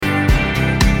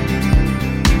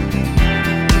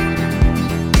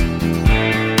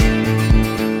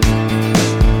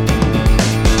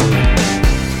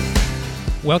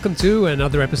Welcome to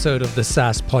another episode of the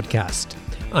SaaS Podcast.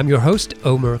 I'm your host,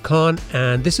 Omer Khan,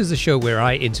 and this is a show where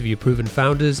I interview proven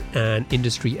founders and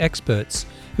industry experts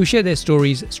who share their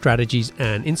stories, strategies,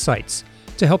 and insights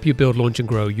to help you build, launch, and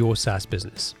grow your SaaS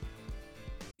business.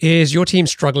 Is your team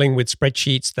struggling with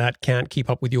spreadsheets that can't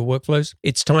keep up with your workflows?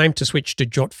 It's time to switch to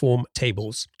JotForm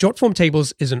Tables. JotForm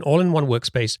Tables is an all-in-one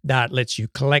workspace that lets you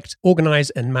collect, organize,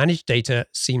 and manage data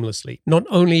seamlessly. Not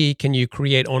only can you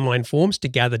create online forms to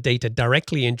gather data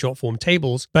directly in JotForm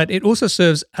Tables, but it also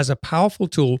serves as a powerful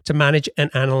tool to manage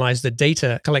and analyze the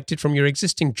data collected from your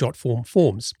existing JotForm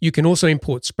forms. You can also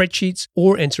import spreadsheets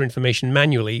or enter information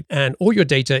manually, and all your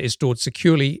data is stored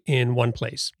securely in one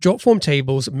place. JotForm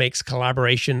Tables makes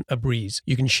collaboration a breeze.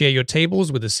 You can share your tables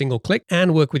with a single click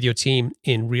and work with your team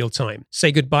in real time.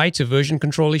 Say goodbye to version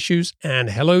control issues and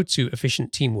hello to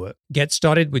efficient teamwork. Get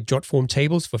started with JotForm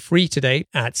Tables for free today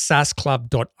at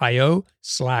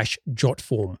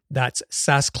saasclub.io/jotform. That's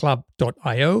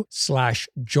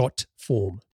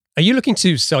saasclub.io/jotform. Are you looking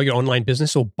to sell your online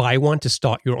business or buy one to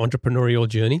start your entrepreneurial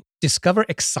journey? Discover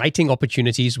exciting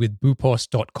opportunities with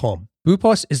boopos.com.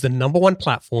 Boopos is the #1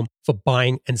 platform for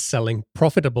buying and selling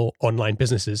profitable online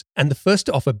businesses and the first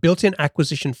to offer built-in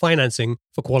acquisition financing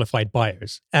for qualified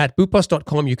buyers. At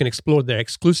boopos.com, you can explore their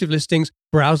exclusive listings,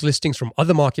 browse listings from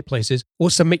other marketplaces, or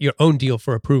submit your own deal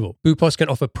for approval. Boopos can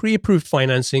offer pre-approved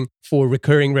financing for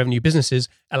recurring revenue businesses,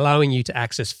 allowing you to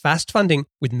access fast funding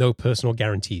with no personal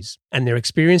guarantees. And their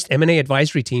experienced M&A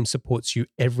advisory team supports you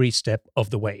every step of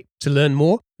the way. To learn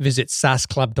more, visit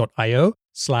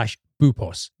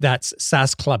saasclub.io/boopos. That's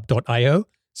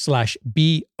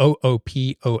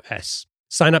saasclub.io/boopos.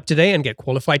 Sign up today and get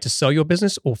qualified to sell your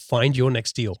business or find your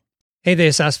next deal. Hey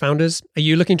there, SaaS founders. Are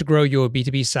you looking to grow your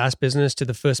B2B SaaS business to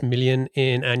the first $1 million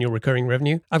in annual recurring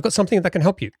revenue? I've got something that can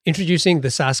help you. Introducing the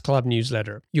SaaS Club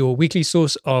newsletter, your weekly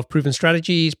source of proven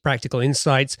strategies, practical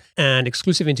insights, and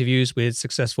exclusive interviews with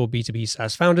successful B2B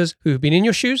SaaS founders who've been in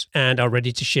your shoes and are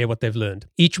ready to share what they've learned.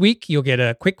 Each week, you'll get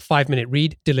a quick 5-minute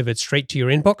read delivered straight to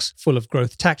your inbox, full of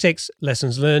growth tactics,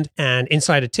 lessons learned, and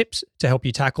insider tips to help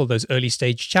you tackle those early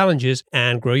stage challenges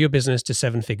and grow your business to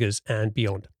 7 figures and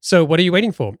beyond. So what are you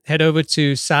waiting for? Head over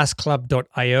to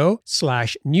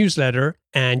saasclub.io/newsletter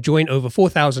and join over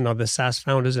 4,000 other SaaS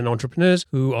founders and entrepreneurs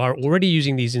who are already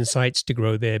using these insights to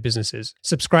grow their businesses.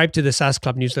 Subscribe to the SaaS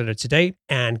Club newsletter today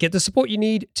and get the support you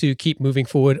need to keep moving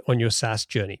forward on your SaaS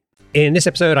journey. In this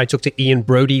episode, I talked to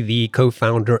Brodie, the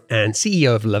co-founder and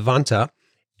CEO of Levanta,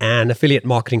 an affiliate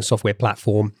marketing software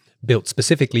platform built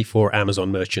specifically for Amazon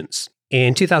merchants.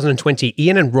 In 2020,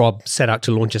 Ian and Rob set out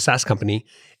to launch a SaaS company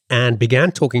and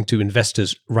began talking to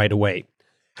investors right away.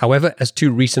 However, as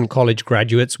 2 recent college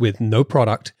graduates with no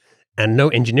product and no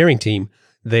engineering team,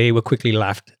 they were quickly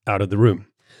laughed out of the room.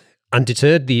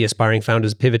 Undeterred, the aspiring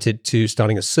founders pivoted to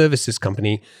starting a services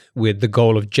company with the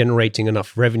goal of generating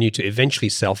enough revenue to eventually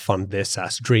self-fund their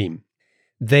SaaS dream.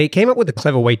 They came up with a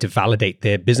clever way to validate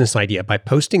their business idea by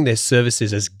posting their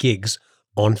services as gigs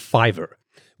on Fiverr.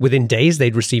 Within days,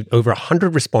 they'd received over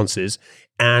 100 responses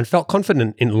and felt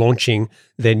confident in launching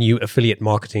their new affiliate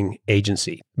marketing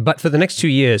agency. But for the next 2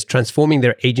 years, transforming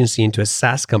their agency into a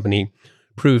SaaS company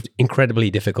proved incredibly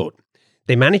difficult.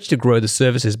 They managed to grow the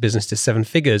services business to 7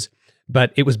 figures,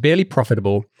 but it was barely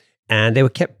profitable, and they were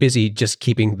kept busy just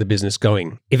keeping the business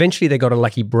going. Eventually, they got a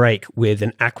lucky break with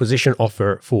an acquisition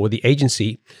offer for the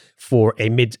agency for a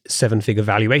mid-7-figure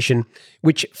valuation,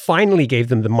 which finally gave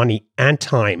them the money and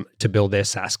time to build their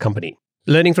SaaS company.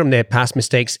 Learning from their past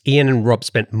mistakes, Ian and Rob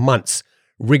spent months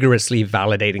rigorously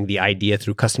validating the idea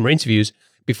through customer interviews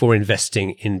before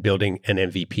investing in building an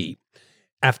MVP.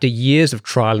 After years of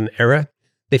trial and error,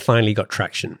 they finally got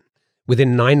traction.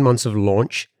 Within 9 months of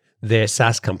launch, their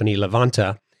SaaS company,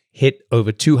 Levanta, hit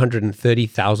over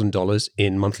 $230,000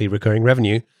 in monthly recurring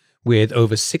revenue with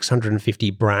over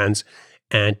 650 brands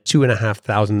and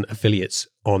 2,500 affiliates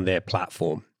on their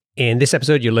platform. In this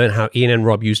episode, you'll learn how Ian and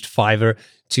Rob used Fiverr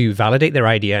to validate their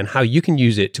idea and how you can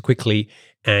use it to quickly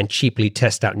and cheaply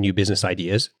test out new business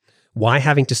ideas, why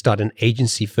having to start an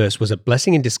agency first was a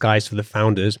blessing in disguise for the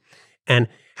founders, and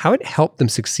how it helped them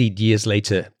succeed years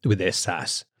later with their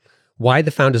SaaS, why the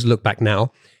founders look back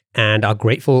now and are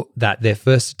grateful that their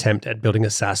first attempt at building a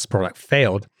SaaS product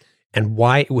failed, and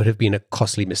why it would have been a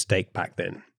costly mistake back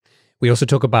then. We also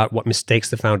talk about what mistakes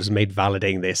the founders made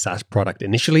validating their SaaS product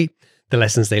initially, the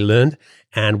lessons they learned,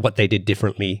 and what they did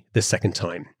differently the second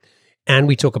time. And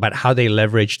we talk about how they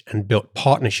leveraged and built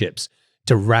partnerships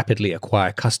to rapidly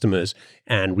acquire customers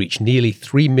and reach nearly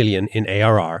 3 million in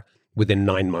ARR within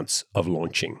 9 months of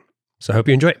launching. So I hope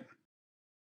you enjoy it.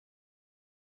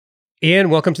 Ian,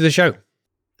 welcome to the show.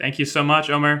 Thank you so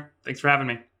much, Omer. Thanks for having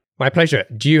me. My pleasure.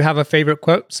 Do you have a favorite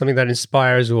quote, something that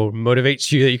inspires or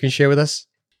motivates you that you can share with us?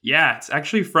 Yeah, it's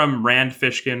actually from Rand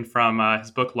Fishkin from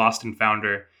his book Lost and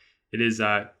Founder. It is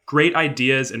great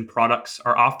ideas and products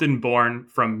are often born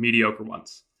from mediocre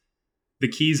ones. The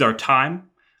keys are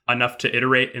time, enough to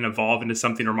iterate and evolve into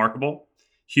something remarkable,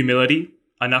 humility,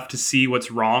 enough to see what's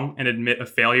wrong and admit a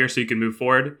failure so you can move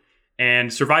forward,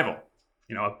 and survival.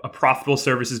 A profitable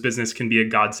services business can be a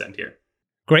godsend here.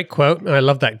 Great quote. I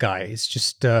love that guy. It's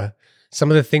just some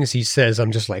of the things he says,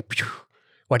 I'm just like, phew,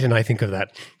 why didn't I think of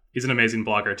that? He's an amazing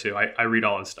blogger too. I read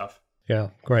all his stuff. Yeah,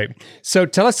 great. So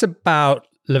tell us about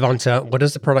Levanta. What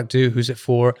does the product do? Who's it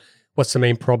for? What's the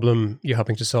main problem you're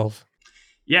helping to solve?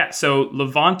 Yeah, so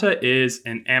Levanta is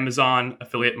an Amazon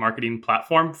affiliate marketing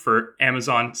platform for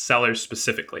Amazon sellers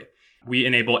specifically. We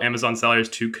enable Amazon sellers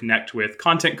to connect with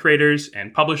content creators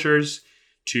and publishers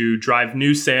to drive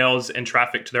new sales and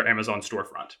traffic to their Amazon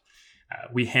storefront.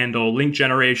 We handle link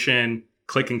generation,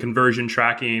 click and conversion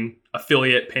tracking,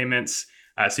 affiliate payments,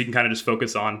 so you can kind of just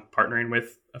focus on partnering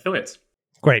with affiliates.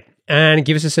 Great. And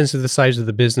give us a sense of the size of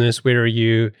the business. Where are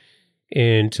you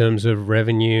in terms of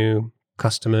revenue,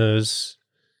 customers,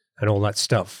 and all that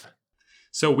stuff?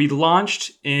 So we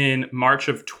launched in March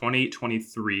of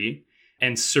 2023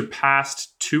 and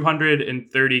surpassed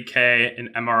 230K in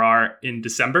MRR in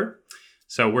December.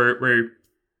 So we're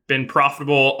been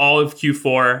profitable all of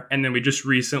Q4, and then we just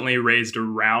recently raised a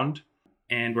round,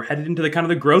 and we're headed into the kind of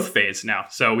the growth phase now.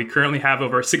 So we currently have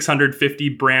over 650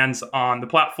 brands on the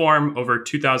platform, over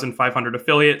 2,500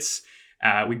 affiliates.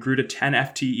 We grew to 10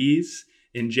 FTEs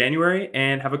in January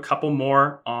and have a couple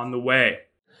more on the way.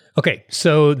 Okay,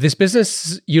 so this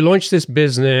business, you launched this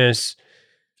business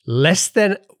less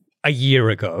than a year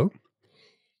ago,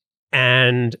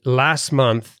 and last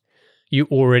month you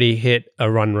already hit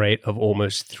a run rate of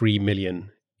almost 3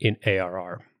 million in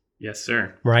ARR. Yes,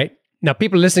 sir. Right? Now,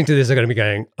 people listening to this are going to be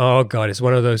going, oh God, it's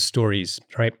one of those stories,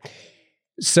 right?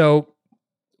 So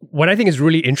what I think is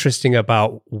really interesting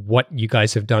about what you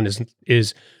guys have done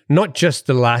is not just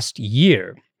the last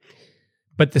year,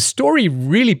 but the story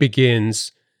really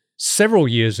begins several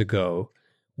years ago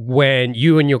when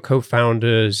you and your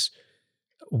co-founders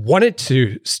wanted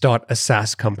to start a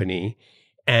SaaS company,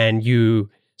 and you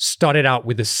started out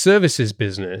with a services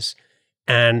business.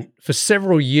 And for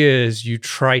several years, you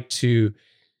tried to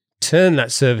turn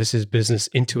that services business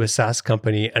into a SaaS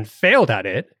company and failed at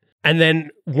it. And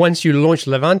then once you launched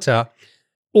Levanta,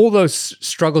 all those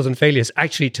struggles and failures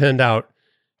actually turned out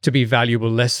to be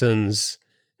valuable lessons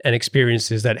and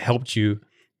experiences that helped you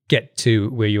get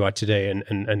to where you are today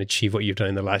and achieve what you've done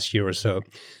in the last year or so.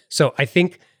 So I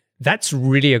think that's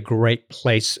really a great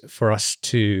place for us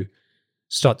to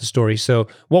start the story. So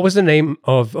what was the name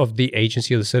of the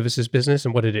agency or the services business,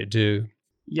 and what did it do?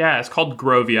 Yeah, it's called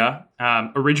Grovia.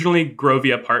 Originally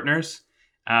Grovia Partners.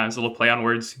 It's a little play on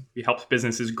words. We helped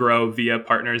businesses grow via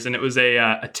partners. And it was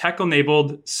a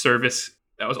tech-enabled service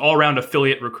that was all around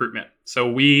affiliate recruitment. So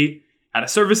we had a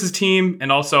services team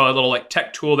and also a little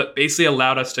tech tool that basically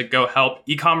allowed us to go help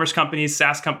e-commerce companies,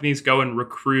 SaaS companies go and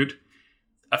recruit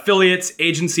affiliates,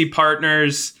 agency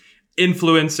partners,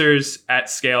 influencers at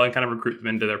scale and kind of recruit them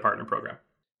into their partner program.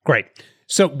 Great.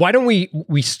 So why don't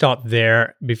we start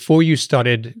there? Before you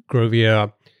started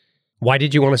Grovia, why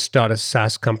did you want to start a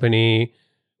SaaS company?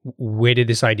 Where did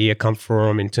this idea come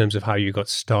from in terms of how you got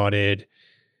started?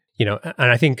 And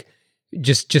I think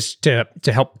just to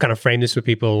help kind of frame this for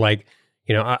people,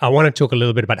 I want to talk a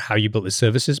little bit about how you built the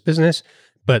services business,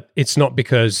 but it's not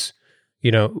because,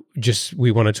 just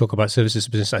we want to talk about services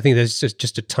business. I think there's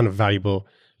just a ton of valuable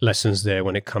lessons there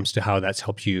when it comes to how that's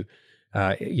helped you,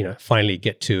 finally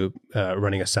get to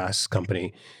running a SaaS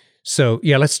company. So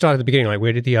yeah, let's start at the beginning.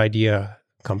 Where did the idea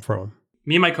come from?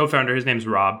 Me and my co-founder, his name's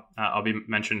Rob. I'll be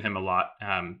mentioning him a lot.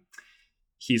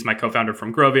 He's my co-founder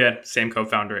from Grovia, same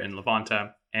co-founder in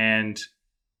Levanta. And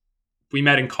we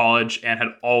met in college and had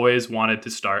always wanted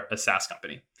to start a SaaS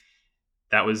company.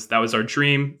 That was our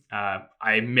dream.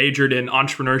 I majored in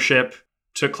entrepreneurship,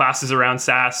 took classes around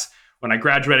SaaS. When I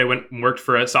graduated, I went and worked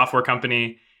for a software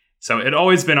company. So it had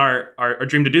always been our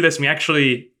dream to do this. And we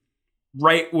actually,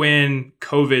 right when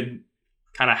COVID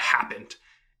kind of happened,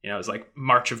 it was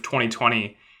March of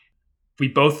 2020, we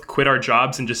both quit our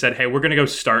jobs and just said, hey, we're going to go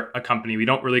start a company. We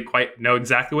don't really quite know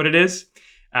exactly what it is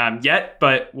yet,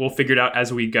 but we'll figure it out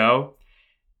as we go.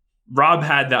 Rob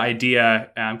had the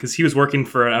idea because he was working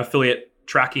for an affiliate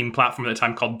tracking platform at the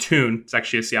time called Tune. It's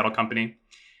actually a Seattle company.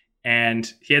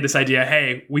 And he had this idea,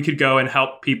 hey, we could go and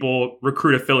help people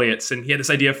recruit affiliates. And he had this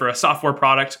idea for a software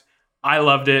product. I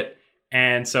loved it.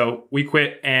 And so we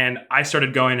quit, and I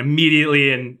started going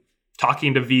immediately and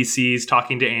talking to VCs,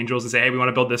 talking to angels and say, hey, we want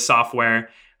to build this software.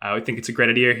 We think it's a great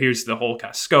idea. Here's the whole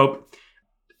kind of scope.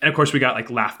 And of course, we got like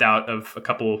laughed out of a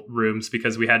couple rooms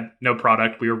because we had no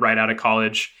product. We were right out of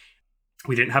college.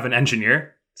 We didn't have an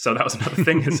engineer. So that was another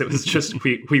thing, is it was just,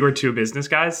 we were two business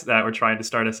guys that were trying to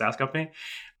start a SaaS company.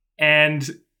 And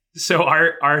so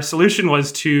our solution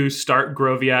was to start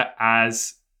Grovia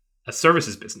as a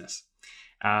services business.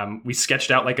 We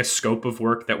sketched out like a scope of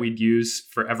work that we'd use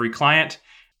for every client.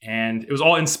 And it was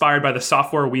all inspired by the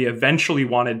software we eventually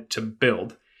wanted to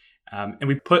build. And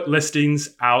we put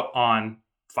listings out on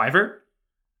Fiverr.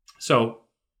 So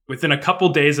within a couple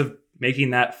days of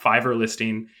making that Fiverr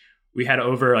listing, we had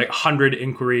over like 100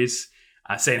 inquiries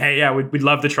saying, hey, yeah, we'd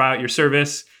love to try out your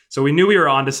service. So we knew we were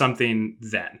onto something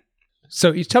then.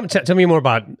 So you tell me more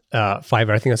about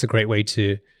Fiverr. I think that's a great way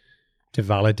to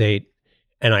validate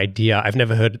an idea. I've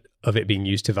never heard of it being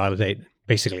used to validate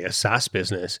basically a SaaS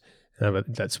business.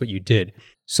 But that's what you did.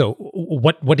 So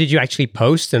what did you actually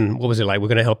post, and what was it like? We're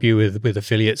going to help you with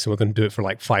affiliates, and we're going to do it for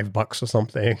like $5 or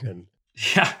something. And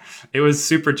yeah, it was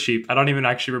super cheap. I don't even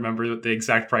actually remember what the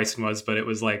exact pricing was, but it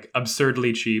was like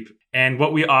absurdly cheap. And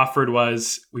what we offered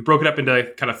was, we broke it up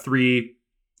into kind of three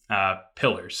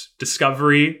pillars.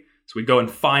 Discovery, so we'd go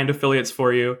and find affiliates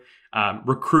for you.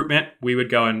 Recruitment, we would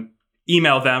go and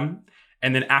email them.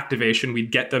 And then activation,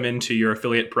 we'd get them into your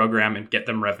affiliate program and get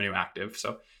them revenue active.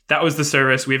 So that was the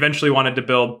service. We eventually wanted to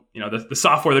build, the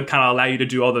software that kind of allow you to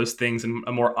do all those things in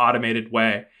a more automated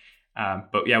way.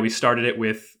 But yeah, we started it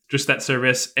with just that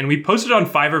service, and we posted it on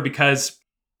Fiverr because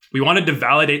we wanted to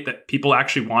validate that people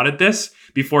actually wanted this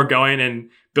before going and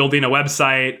building a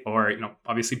website or,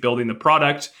 obviously building the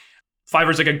product.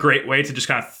 Fiverr is like a great way to just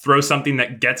kind of throw something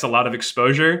that gets a lot of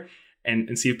exposure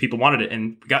and see if people wanted it.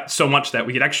 And we got so much that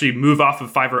we could actually move off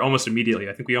of Fiverr almost immediately.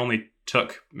 I think we only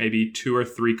took maybe 2 or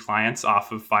 3 clients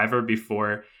off of Fiverr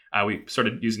before we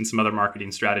started using some other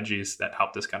marketing strategies that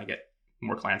helped us kind of get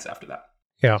more clients after that.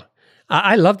 Yeah,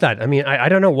 I love that. I mean, I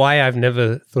don't know why I've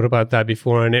never thought about that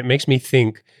before. And it makes me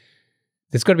think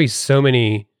there's got to be so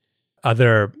many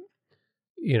other,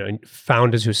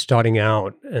 founders who are starting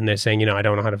out and they're saying, I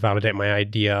don't know how to validate my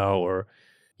idea, or,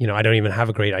 I don't even have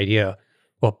a great idea.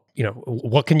 Well,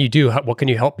 what can you do? What can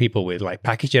you help people with? Like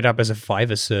package it up as a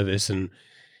Fiverr service and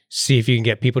see if you can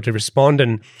get people to respond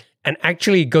and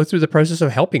actually go through the process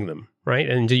of helping them, right?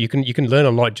 And you can learn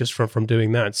a lot just from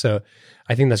doing that. So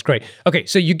I think that's great. Okay,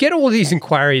 so you get all these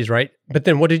inquiries, right? But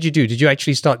then what did you do? Did you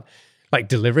actually start like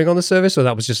delivering on the service, or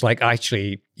that was just like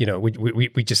actually,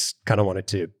 we just kind of wanted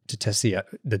to test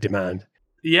the demand?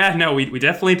 Yeah, no, we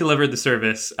definitely delivered the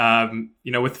service. With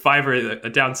Fiverr, a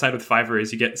downside with Fiverr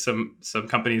is you get some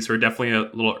companies who are definitely a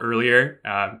little earlier,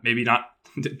 maybe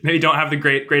don't have the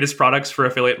greatest products for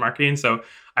affiliate marketing. So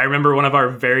I remember one of our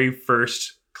very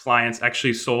first clients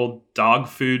actually sold dog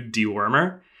food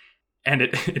dewormer. And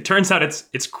it turns out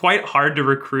it's quite hard to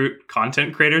recruit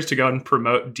content creators to go and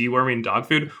promote deworming dog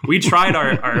food. We tried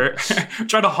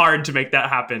tried hard to make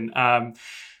that happen.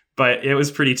 But it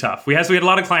was pretty tough. We had a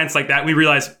lot of clients like that. We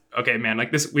realized, okay, man,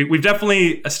 like this, we've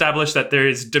definitely established that there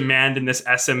is demand in this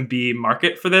SMB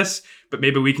market for this, but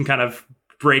maybe we can kind of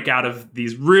break out of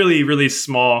these really, really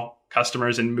small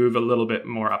customers and move a little bit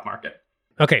more upmarket.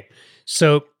 Okay,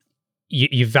 so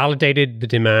you validated the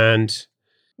demand.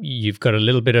 You've got a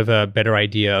little bit of a better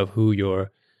idea of who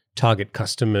your target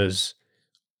customers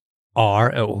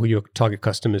are, or who your target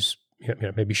customers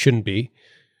maybe shouldn't be.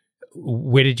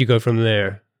 Where did you go from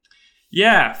there?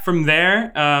 Yeah, from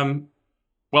there,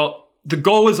 the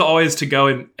goal was always to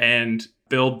go and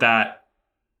build that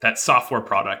software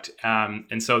product.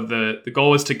 And so the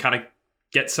goal was to kind of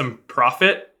get some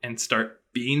profit and start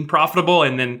being profitable,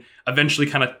 and then eventually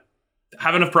kind of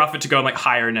have enough profit to go and like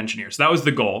hire an engineer. So that was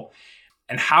the goal.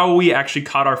 And how we actually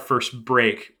caught our first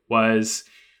break was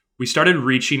we started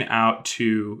reaching out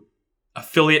to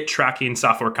affiliate tracking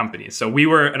software companies. So we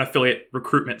were an affiliate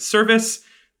recruitment service.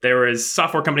 There was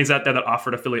software companies out there that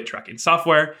offered affiliate tracking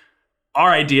software. Our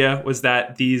idea was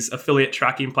that these affiliate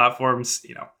tracking platforms,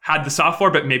 had the software,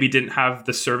 but maybe didn't have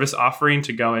the service offering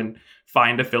to go and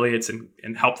find affiliates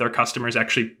and help their customers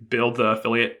actually build the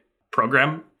affiliate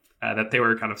program that they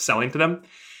were kind of selling to them.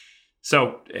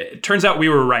 So it turns out we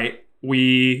were right.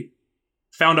 We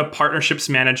found a partnerships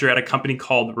manager at a company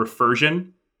called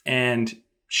Refersion, and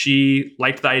she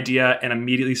liked the idea and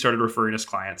immediately started referring us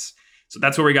clients. So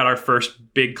that's where we got our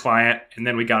first big client. And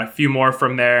then we got a few more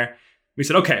from there. We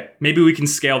said, okay, maybe we can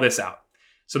scale this out.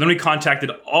 So then we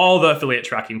contacted all the affiliate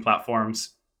tracking platforms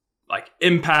like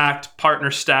Impact,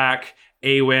 PartnerStack,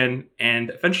 Awin, and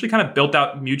eventually kind of built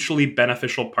out mutually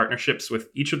beneficial partnerships with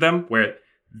each of them where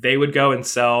they would go and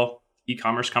sell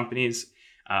e-commerce companies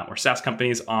or SaaS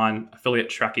companies on affiliate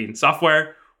tracking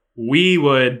software. we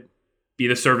would be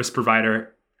the service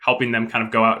provider, helping them kind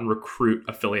of go out and recruit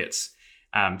affiliates.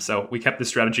 So we kept the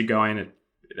strategy going, and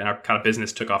our kind of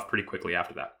business took off pretty quickly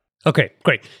after that. Okay,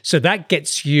 great. So that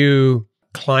gets you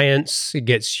clients, it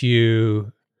gets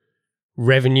you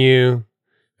revenue.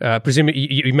 Presumably,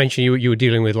 you mentioned you were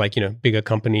dealing with bigger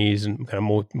companies and kind of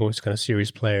more kind of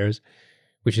serious players,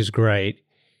 which is great.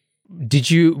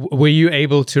 Were you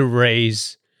able to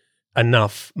raise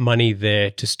enough money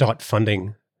there to start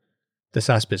funding the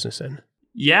SaaS business then?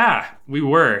 Yeah, we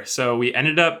were. So we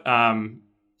ended up,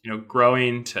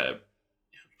 growing to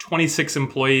 26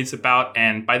 employees about.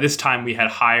 And by this time we had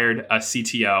hired a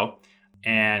CTO,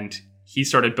 and he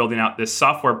started building out this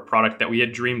software product that we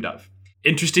had dreamed of.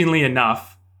 Interestingly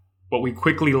enough, what we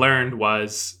quickly learned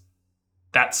was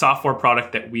that software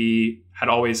product that we had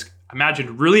always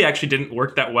imagined really actually didn't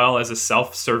work that well as a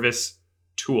self-service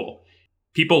tool.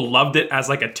 People loved it as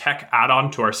like a tech add-on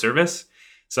to our service.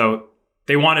 So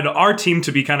they wanted our team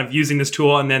to be kind of using this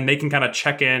tool, and then they can kind of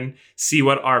check in, see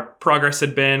what our progress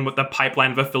had been, what the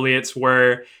pipeline of affiliates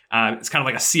were. It's kind of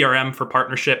like a CRM for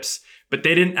partnerships, but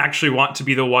they didn't actually want to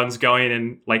be the ones going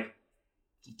and like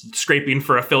scraping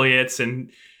for affiliates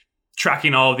and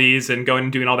tracking all of these and going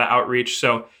and doing all that outreach.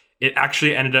 So it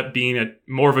actually ended up being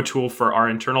more of a tool for our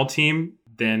internal team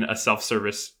than a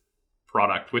self-service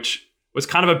product, which was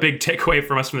kind of a big takeaway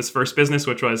from us from this first business,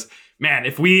 which was, man,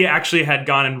 if we actually had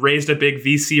gone and raised a big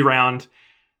VC round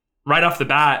right off the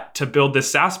bat to build this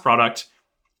SaaS product,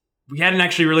 we hadn't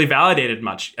actually really validated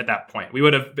much at that point. We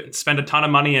would have spent a ton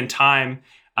of money and time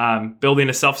building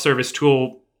a self-service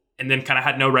tool, and then kind of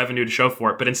had no revenue to show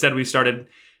for it. But instead we started,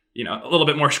 a little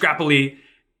bit more scrappily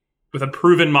with a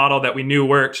proven model that we knew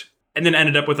worked, and then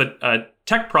ended up with a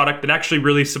tech product that actually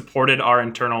really supported our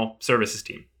internal services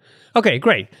team. Okay,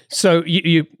 great. So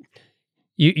you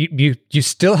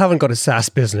still haven't got a SaaS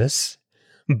business,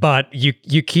 but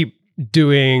you keep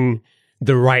doing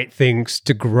the right things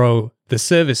to grow the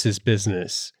services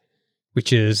business,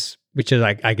 which is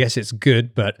I guess it's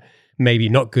good, but maybe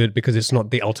not good because it's not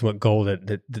the ultimate goal that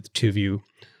the two of you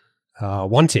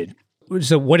wanted.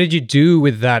 So what did you do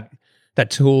with that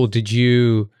tool? Did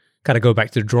you kind of go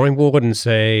back to the drawing board and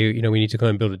say, we need to go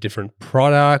and build a different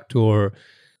product, or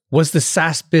was the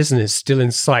SaaS business still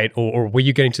in sight, or were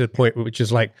you getting to the point which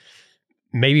is like,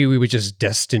 maybe we were just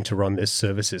destined to run this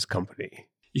services company?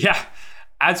 Yeah.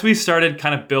 As we started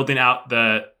kind of building out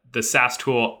the SaaS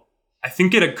tool, I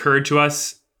think it occurred to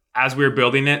us as we were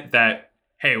building it that,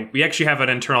 hey, we actually have an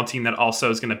internal team that also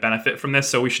is going to benefit from this.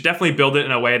 So we should definitely build it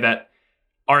in a way that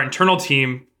our internal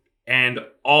team and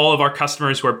all of our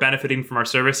customers who are benefiting from our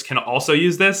service can also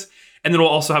use this. And then we'll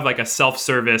also have like a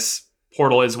self-service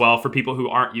portal as well for people who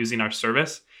aren't using our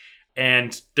service.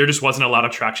 And there just wasn't a lot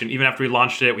of traction. Even after we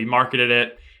launched it, we marketed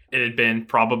it. It had been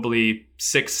probably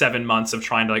 6-7 months of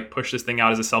trying to like push this thing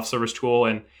out as a self-service tool,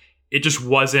 and it just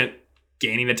wasn't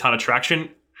gaining a ton of traction.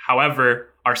 However,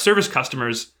 our service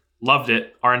customers loved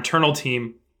it. Our internal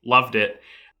team loved it.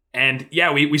 And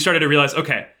yeah, we started to realize,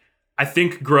 okay, I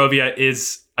think Grovia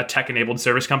is a tech-enabled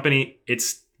service company.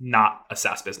 It's not a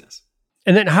SaaS business.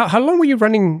 And then how long were you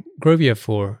running Grovia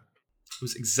for? It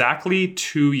was exactly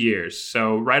 2 years.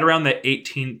 So right around the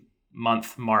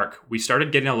 18-month mark, we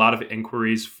started getting a lot of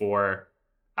inquiries for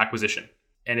acquisition.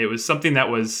 And it was something that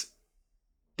was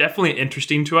definitely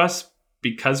interesting to us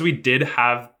because we did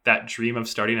have that dream of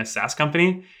starting a SaaS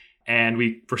company. And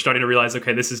we were starting to realize,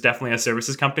 okay, this is definitely a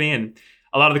services company. And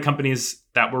a lot of the companies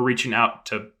that were reaching out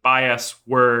to buy us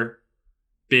were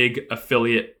big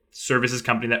affiliate services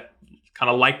company that kind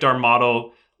of liked our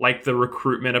model, liked the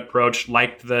recruitment approach,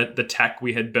 liked the tech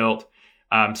we had built.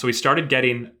 So we started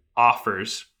getting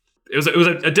offers. It was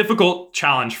a difficult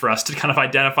challenge for us to kind of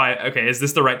identify, okay, is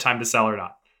this the right time to sell or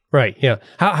not? Right. Yeah.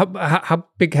 How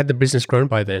big had the business grown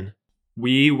by then?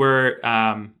 We were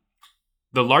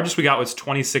the largest we got was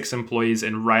 26 employees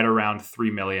and right around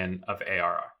 3 million of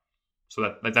ARR.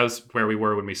 So that was where we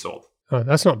were when we sold. Oh,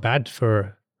 that's not bad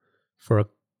for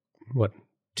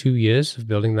 2 years of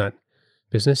building that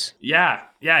business? Yeah,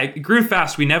 it grew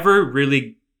fast. We never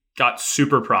really got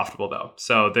super profitable though.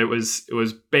 So it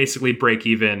was basically break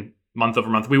even month over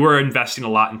month. We were investing a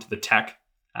lot into the tech,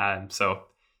 so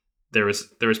there was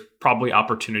probably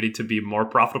opportunity to be more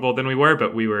profitable than we were,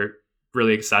 but we were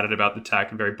really excited about the tech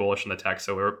and very bullish on the tech,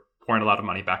 so we were pouring a lot of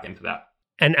money back into that.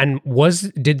 And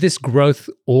did this growth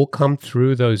all come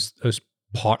through those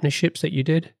partnerships that you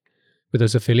did with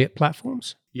those affiliate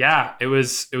platforms? Yeah, it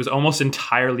was almost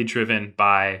entirely driven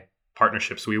by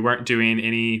partnerships. We weren't doing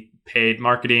any paid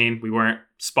marketing. We weren't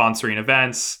sponsoring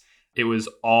events. It was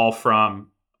all from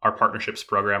our partnerships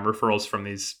program, referrals from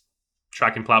these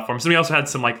tracking platforms. And we also had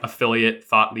some like affiliate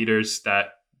thought leaders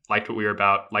that liked what we were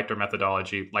about, liked our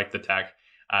methodology, liked the tech,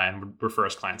 and would refer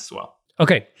us clients as well.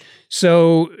 Okay.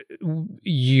 So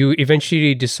you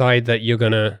eventually decide that you're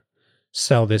going to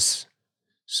sell this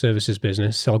services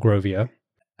business, sell Grovia.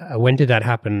 When did that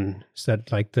happen? Is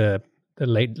that like the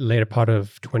later part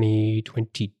of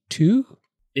 2022?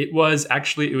 It was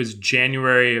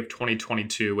January of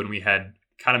 2022 when we had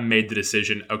kind of made the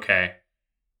decision, okay,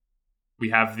 we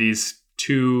have these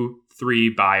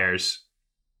 2-3 buyers.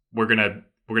 We're gonna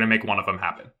make one of them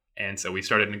happen. And so we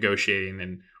started negotiating,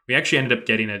 and we actually ended up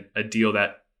getting a deal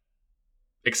that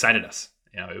excited us.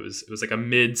 It was like a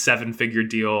mid 7-figure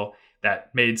deal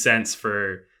that made sense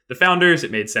for the founders.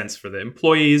 It made sense for the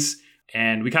employees.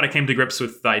 And we kind of came to grips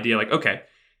with the idea like, okay,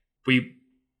 we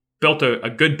built a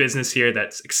good business here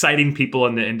that's exciting people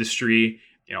in the industry.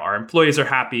 Our employees are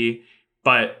happy,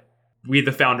 but we,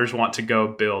 the founders, want to go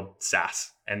build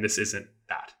SaaS, and this isn't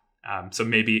that. So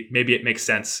maybe it makes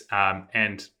sense.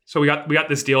 And so we got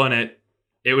this deal, and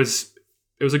it was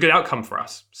a good outcome for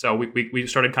us. So we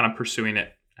started kind of pursuing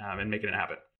it and making it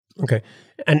happen. Okay.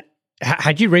 And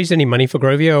had you raised any money for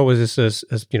Grovia, or was this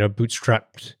as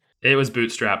bootstrapped? It was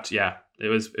bootstrapped. Yeah, it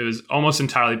was almost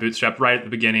entirely bootstrapped. Right at the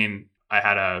beginning, I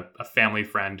had a family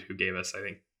friend who gave us, I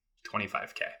think,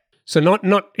 $25K. So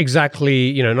not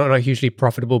exactly, not a hugely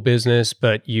profitable business,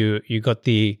 but you got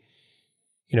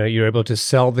you're able to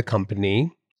sell the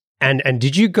company. And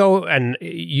did you go and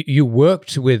you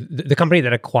worked with the company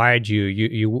that acquired you?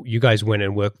 You guys went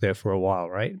and worked there for a while,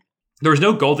 right? There was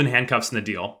no golden handcuffs in the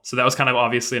deal, so that was kind of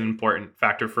obviously an important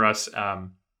factor for us.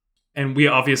 And we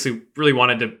obviously really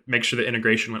wanted to make sure the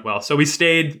integration went well. So we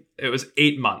stayed. It was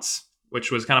 8 months,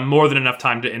 which was kind of more than enough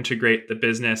time to integrate the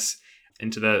business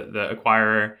into the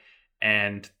acquirer,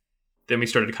 and then we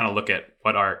started to kind of look at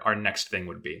what our next thing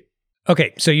would be.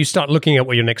 Okay, so you start looking at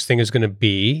what your next thing is going to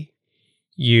be.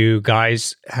 You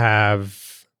guys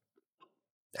have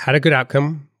had a good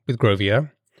outcome with Grovia,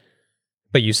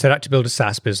 but you set out to build a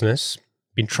SaaS business,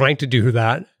 been trying to do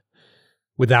that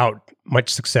without much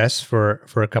success for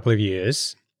a couple of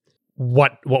years.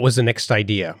 What was the next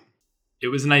idea? It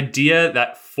was an idea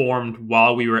that formed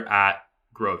while we were at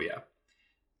Grovia.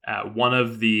 One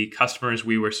of the customers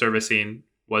we were servicing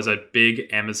was a big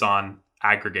Amazon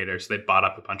aggregator. So they bought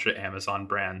up a bunch of Amazon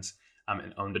brands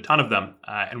and owned a ton of them.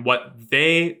 And what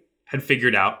they had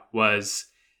figured out was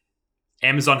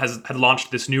Amazon had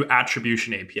launched this new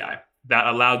attribution API that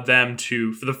allowed them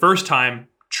to, for the first time,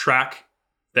 track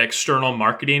the external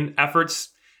marketing efforts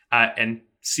and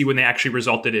see when they actually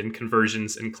resulted in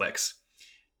conversions and clicks.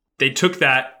 They took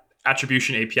that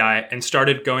attribution API and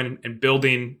started going and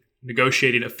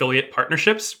negotiating affiliate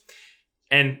partnerships.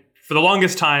 And for the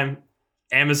longest time,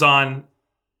 Amazon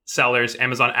sellers,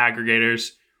 Amazon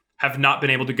aggregators have not been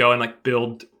able to go and like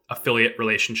build affiliate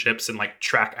relationships and like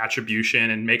track attribution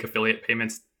and make affiliate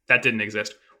payments. That didn't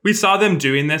exist. We saw them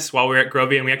doing this while we were at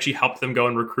Grovia, and we actually helped them go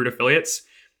and recruit affiliates.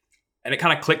 And it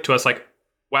kind of clicked to us like,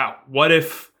 wow, what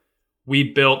if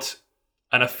we built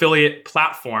an affiliate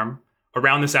platform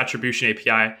around this attribution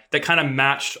API that kind of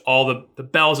matched all the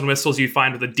bells and whistles you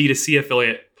find with a D2C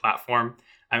affiliate platform,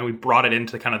 and we brought it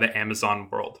into kind of the Amazon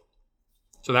world.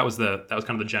 So that was kind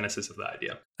of the genesis of the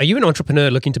idea. Are you an entrepreneur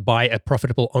looking to buy a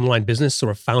profitable online business or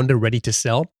a founder ready to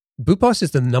sell? Boopos is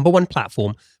the #1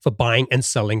 platform for buying and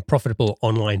selling profitable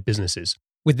online businesses.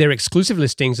 With their exclusive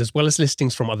listings, as well as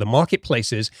listings from other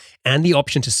marketplaces, and the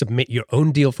option to submit your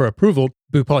own deal for approval,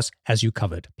 Boopos has you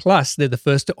covered. Plus, they're the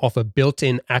first to offer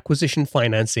built-in acquisition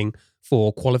financing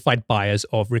for qualified buyers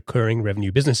of recurring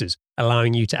revenue businesses,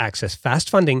 allowing you to access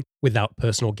fast funding without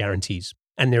personal guarantees.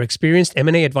 And their experienced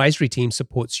M&A advisory team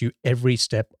supports you every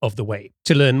step of the way.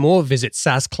 To learn more, visit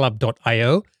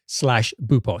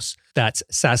saasclub.io/Boopos. That's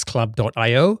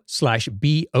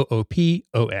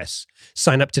saasclub.io/BOOPOS.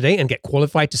 Sign up today and get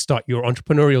qualified to start your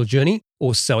entrepreneurial journey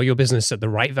or sell your business at the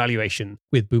right valuation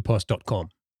with boopos.com.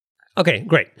 Okay,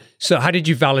 great. So how did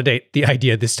you validate the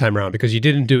idea this time around? Because you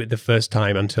didn't do it the first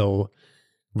time until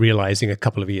realizing a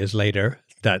couple of years later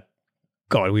that,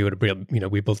 God, we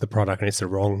built the product and it's the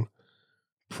wrong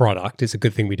product. It's a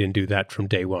good thing we didn't do that from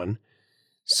day one.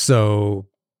 So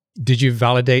did you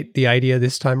validate the idea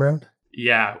this time around?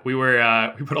 Yeah, we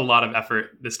put a lot of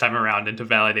effort this time around into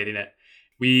validating it.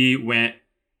 We went,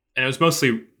 and it was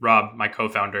mostly Rob, my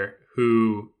co-founder,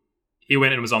 who he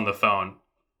went and was on the phone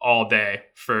all day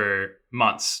for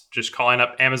months, just calling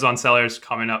up Amazon sellers,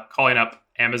 calling up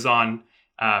Amazon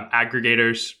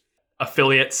aggregators,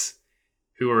 affiliates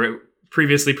who were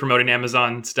previously promoting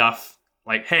Amazon stuff.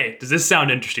 Like, hey, does this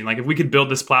sound interesting? Like, if we could build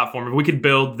this platform, if we could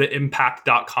build the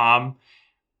impact.com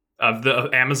of the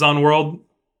Amazon world,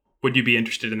 would you be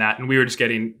interested in that? And we were just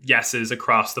getting yeses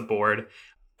across the board.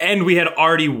 And we had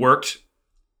already worked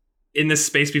in this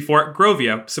space before at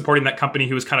Grovia, supporting that company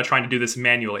who was kind of trying to do this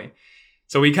manually.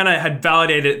 So we kind of had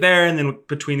validated it there. And then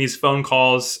between these phone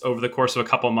calls over the course of a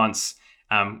couple of months,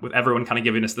 with everyone kind of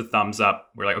giving us the thumbs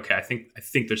up, we're like, okay, I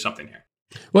think there's something here.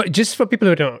 Well, just for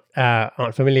people who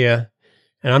aren't familiar,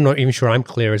 and I'm not even sure I'm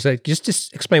clear, is that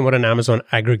just explain what an Amazon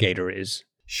aggregator is.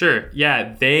 Sure.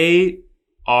 Yeah, they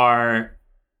are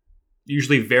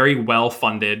usually very well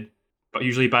funded, but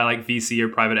usually by like VC or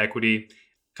private equity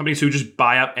companies who just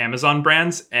buy up Amazon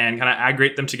brands and kind of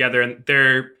aggregate them together. And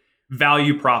their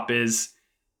value prop is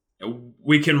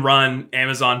we can run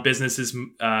Amazon businesses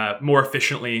more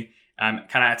efficiently, kind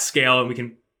of at scale, and we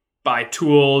can buy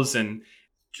tools and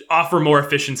offer more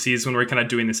efficiencies when we're kind of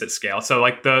doing this at scale. So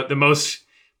like the most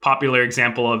popular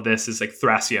example of this is like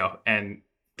Thrasio, and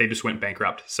they just went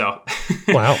bankrupt. So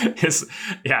wow. It's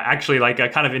actually like a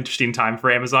kind of interesting time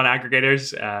for Amazon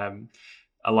aggregators.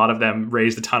 A lot of them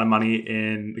raised a ton of money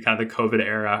in the kind of the COVID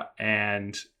era,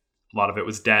 and a lot of it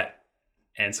was debt.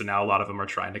 And so now a lot of them are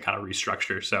trying to kind of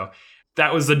restructure. So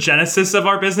that was the genesis of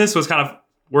our business, was kind of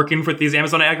working with these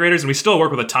Amazon aggregators. And we still work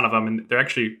with a ton of them, and they're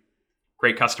actually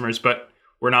great customers, but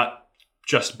we're not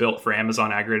just built for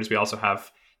Amazon aggregators. We also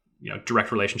have,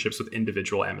 direct relationships with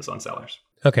individual Amazon sellers.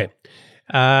 Okay.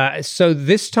 So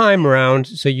this time around,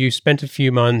 so you spent a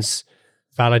few months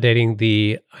validating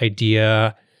the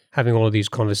idea, having all of these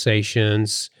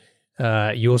conversations.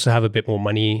 You also have a bit more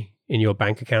money in your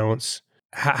bank accounts.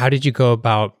 How did you go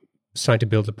about starting to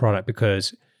build the product?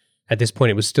 Because at this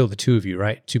point, it was still the two of you,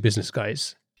 right? Two business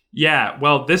guys. Yeah.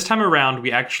 Well, this time around,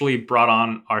 we actually brought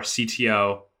on our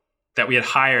CTO that we had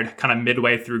hired kind of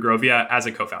midway through Grovia as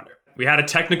a co-founder. We had a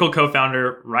technical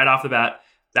co-founder right off the bat.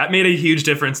 That made a huge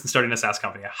difference in starting a SaaS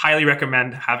company. I highly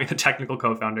recommend having a technical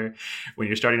co-founder when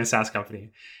you're starting a SaaS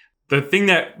company. The thing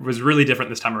that was really different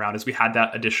this time around is we had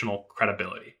that additional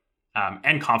credibility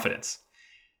and confidence.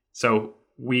 So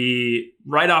we,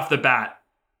 right off the bat,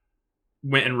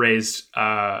 went and raised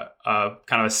a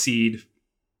kind of a seed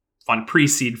fund,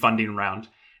 pre-seed funding round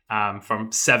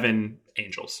from 7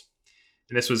 angels.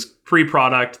 And this was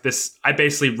pre-product. I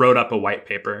basically wrote up a white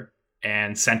paper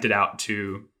and sent it out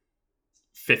to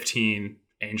 15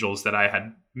 angels that I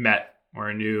had met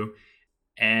or knew.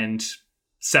 And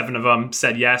 7 of them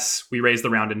said yes. We raised the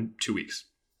round in 2 weeks.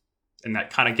 And that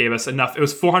kind of gave us enough. It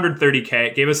was $430K.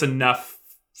 It gave us enough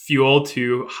fuel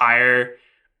to hire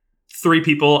 3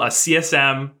 people, a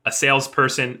CSM, a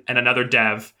salesperson, and another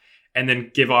dev, and then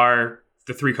give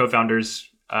the 3 co-founders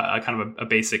a kind of a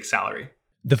basic salary.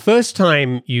 The first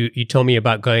time you told me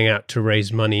about going out to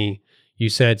raise money, you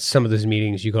said some of those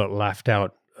meetings you got laughed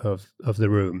out of the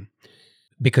room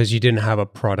because you didn't have a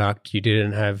product, you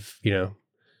didn't have,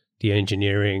 the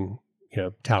engineering,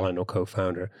 talent or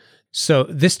co-founder. So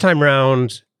this time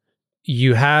around,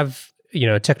 you have,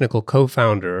 a technical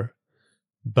co-founder,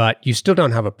 but you still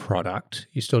don't have a product.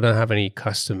 You still don't have any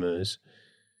customers.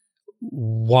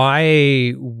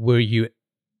 Why do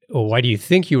you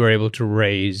think you were able to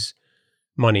raise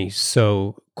money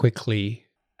so quickly?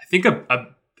 I think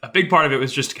a big part of it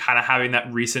was just kind of having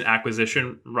that recent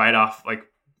acquisition right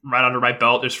under my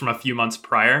belt just from a few months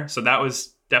prior. So that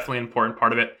was definitely an important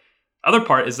part of it. Other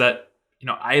part is that,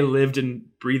 I lived and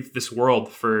breathed this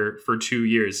world for 2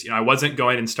 years. I wasn't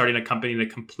going and starting a company in a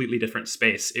completely different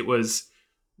space. It was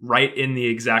right in the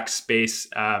exact space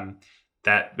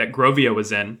that Grovia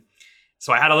was in.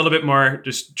 So I had a little bit more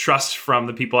just trust from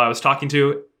the people I was talking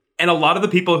to. And a lot of the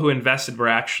people who invested were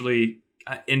actually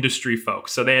industry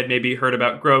folks. So they had maybe heard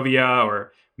about Grovia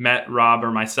or met Rob or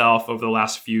myself over the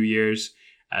last few years.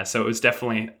 So it was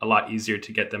definitely a lot easier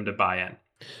to get them to buy in.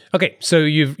 Okay, so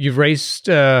you've raised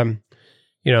a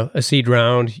seed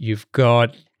round. You've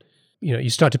got you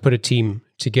start to put a team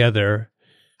together.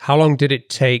 How long did it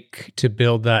take to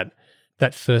build that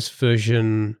first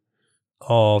version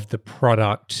of the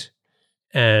product?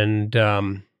 And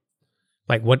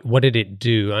what did it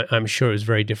do? I'm sure it was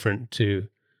very different to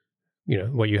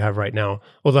what you have right now.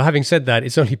 Although having said that,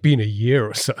 it's only been a year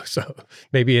or so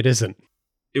maybe it isn't.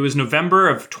 It was November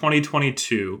of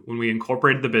 2022 when we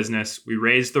incorporated the business. We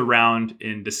raised the round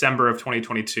in December of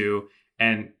 2022.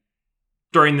 And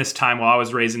during this time, while I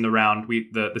was raising the round,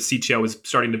 the CTO was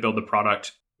starting to build the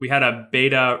product. We had a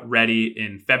beta ready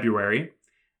in February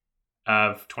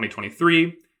of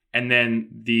 2023. And then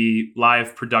the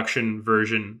live production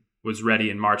version was ready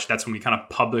in March. That's when we kind of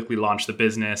publicly launched the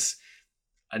business,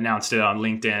 announced it on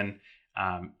LinkedIn,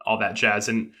 all that jazz.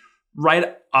 And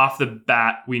right off the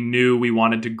bat, we knew we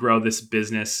wanted to grow this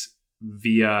business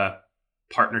via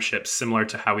partnerships, similar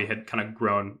to how we had kind of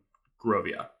grown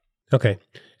Grovia. Okay.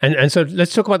 And so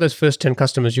let's talk about those first 10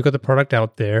 customers. You got the product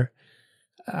out there.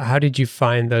 How did you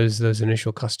find those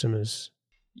initial customers?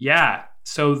 Yeah.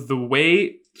 So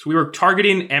we were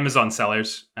targeting Amazon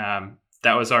sellers.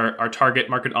 That was our target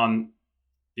market on,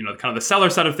 kind of the seller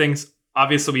side of things.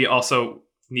 Obviously, we also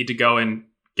need to go and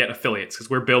get affiliates because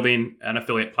we're building an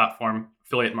affiliate platform,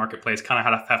 affiliate marketplace, kind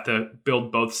of have to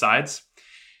build both sides.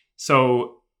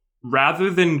 So rather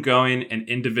than going and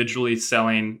individually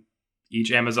selling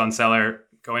each Amazon seller,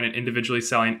 going and individually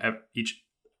selling each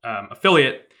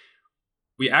affiliate,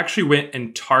 we actually went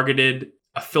and targeted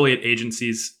affiliate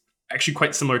agencies, actually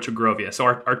quite similar to Grovia. So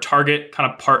our target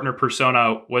kind of partner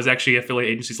persona was actually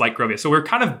affiliate agencies like Grovia. So we're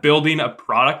kind of building a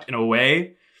product in a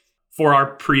way for our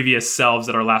previous selves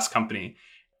at our last company.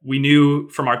 We knew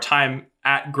from our time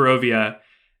at Grovia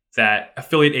that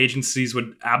affiliate agencies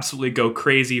would absolutely go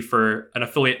crazy for an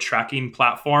affiliate tracking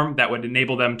platform that would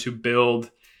enable them to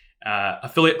build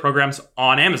affiliate programs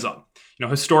on Amazon.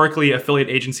 Historically, affiliate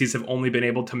agencies have only been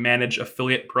able to manage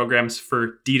affiliate programs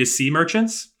for D2C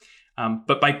merchants.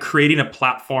 But by creating a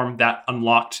platform that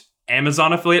unlocked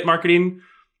Amazon affiliate marketing,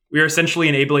 we are essentially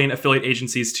enabling affiliate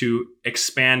agencies to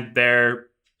expand their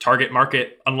target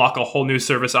market, unlock a whole new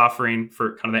service offering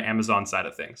for kind of the Amazon side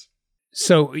of things.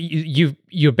 So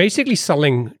you're basically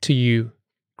selling to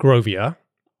Grovia,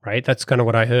 right? That's kind of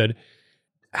what I heard.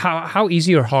 How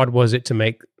easy or hard was it to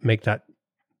make that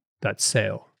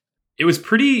sale? It was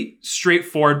pretty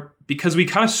straightforward because we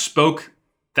kind of spoke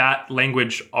that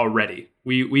language already.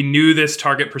 We knew this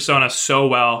target persona so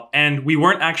well, and we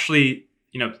weren't actually,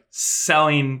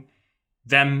 selling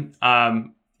them,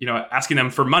 asking them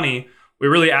for money.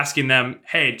 We're really asking them,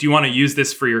 hey, do you want to use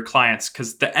this for your clients?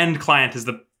 Because the end client is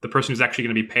the person who's actually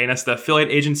going to be paying us. The affiliate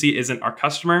agency isn't our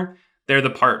customer. They're the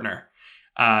partner.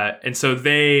 And so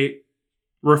they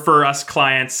refer us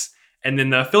clients, and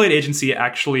then the affiliate agency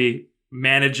actually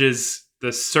manages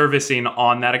the servicing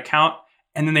on that account.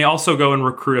 And then they also go and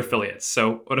recruit affiliates.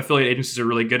 So what affiliate agencies are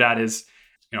really good at is,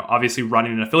 obviously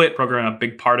running an affiliate program. A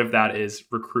big part of that is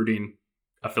recruiting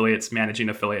affiliates, managing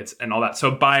affiliates, and all that. So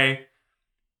by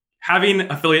having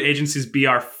affiliate agencies be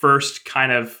our first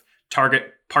kind of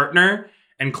target partner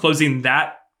and closing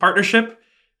that partnership,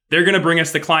 they're going to bring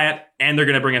us the client and they're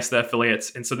going to bring us the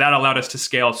affiliates. And so that allowed us to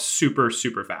scale super,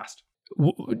 super fast.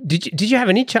 Did you have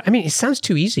any it sounds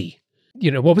too easy.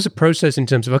 What was the process in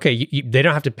terms of, okay, they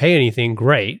don't have to pay anything,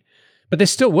 great, but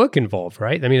there's still work involved,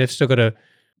 right? They've still got to,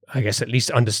 I guess, at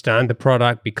least understand the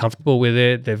product, be comfortable with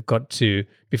it. They've got to,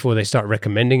 before they start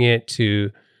recommending it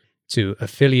to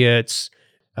affiliates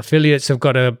have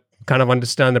got to kind of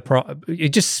understand the product. It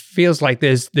just feels like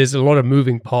there's a lot of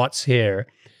moving parts here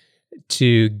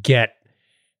to get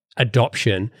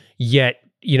adoption. Yet,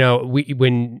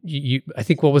 I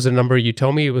think what was the number you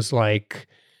told me? It was like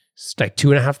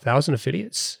 2,500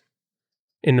 affiliates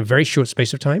in a very short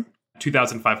space of time.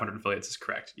 2,500 affiliates is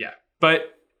correct. Yeah.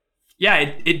 But yeah,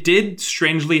 it did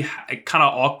strangely kind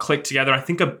of all click together. I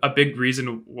think a big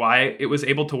reason why it was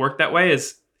able to work that way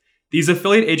is these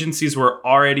affiliate agencies were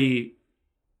already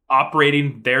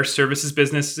operating their services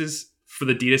businesses for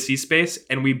the D2C space.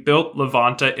 And we built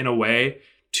Levanta in a way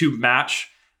to match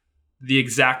the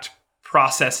exact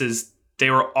processes they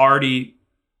were already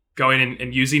going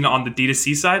and using on the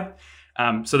D2C side.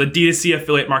 So the D2C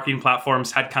affiliate marketing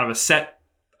platforms had kind of a set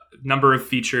number of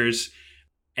features.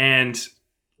 And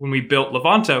when we built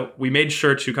Levanta, we made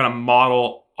sure to kind of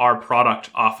model our product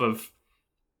off of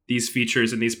these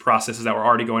features and these processes that were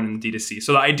already going in the D2C.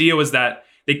 So the idea was that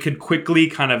they could quickly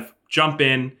kind of jump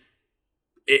in,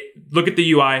 look at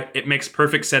the UI, it makes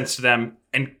perfect sense to them,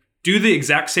 and do the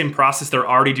exact same process they're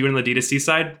already doing on the D2C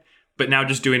side, but now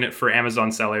just doing it for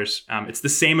Amazon sellers. It's the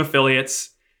same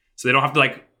affiliates, so they don't have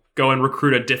to go and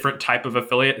recruit a different type of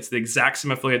affiliate. It's the exact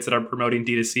same affiliates that are promoting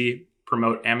D2C,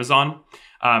 promote Amazon.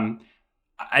 And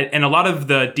a lot of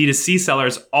the D2C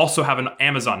sellers also have an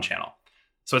Amazon channel.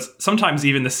 So it's sometimes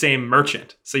even the same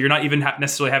merchant. So you're not even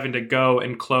necessarily having to go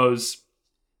and close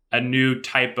a new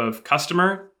type of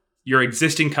customer. Your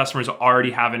existing customers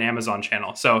already have an Amazon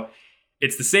channel. So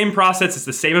it's the same process, it's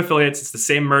the same affiliates, it's the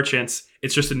same merchants,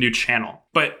 it's just a new channel.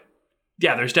 But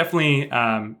yeah, there's definitely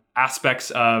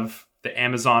aspects of the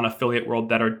Amazon affiliate world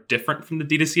that are different from the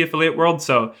D2C affiliate world.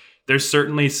 So there's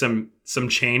certainly some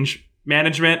change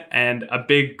management, and a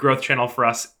big growth channel for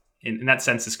us in that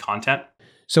sense is content.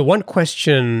 So one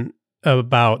question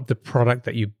about the product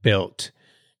that you built,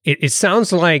 it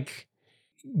sounds like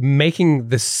making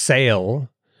the sale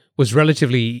was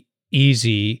relatively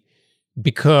easy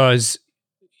because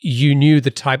you knew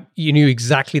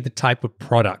exactly the type of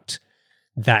product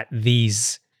that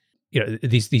these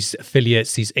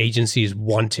affiliates, these agencies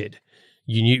wanted.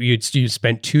 you'd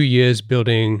spent 2 years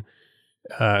building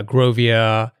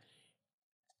Grovia,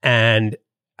 and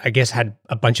I guess had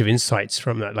a bunch of insights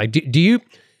from that. Like, do you,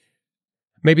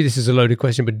 maybe this is a loaded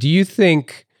question, but do you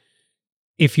think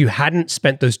if you hadn't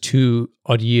spent those 2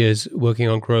 odd years working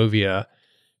on Grovia,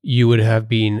 you would have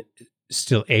been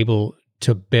still able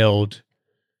to build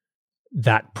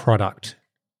that product?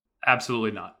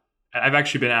 Absolutely not. I've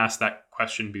actually been asked that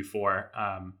question before,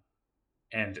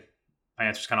 and my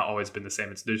answer's kind of always been the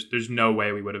same. There's no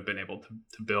way we would have been able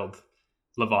to build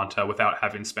Levanta without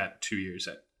having spent 2 years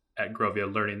at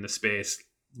Grovia, learning the space,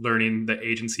 learning the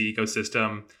agency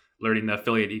ecosystem, learning the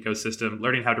affiliate ecosystem,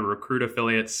 learning how to recruit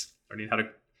affiliates, learning how to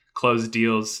close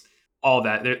deals, all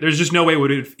that. There's just no way we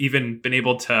would have even been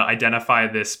able to identify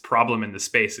this problem in the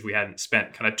space if we hadn't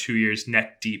spent kind of 2 years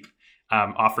neck deep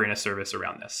offering a service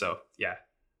around this. So yeah,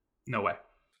 no way.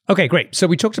 Okay, great. So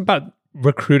we talked about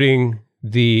recruiting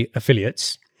the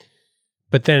affiliates,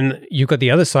 but then you've got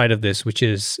the other side of this, which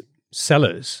is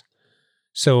sellers.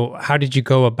 So how did you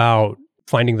go about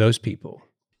finding those people?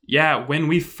 Yeah, when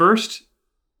we first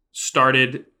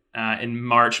started in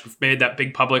March, we made that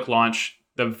big public launch.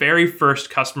 The very first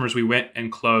customers we went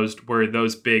and closed were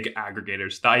those big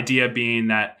aggregators. The idea being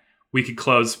that we could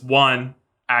close one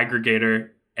aggregator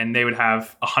and they would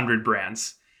have 100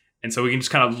 brands. And so we can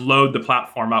just kind of load the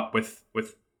platform up with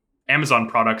Amazon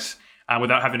products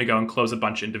without having to go and close a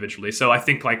bunch individually. So I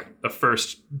think like the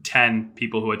first 10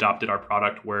 people who adopted our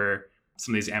product were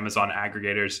some of these Amazon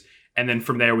aggregators. And then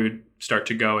from there, we would start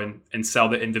to go and sell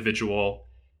the individual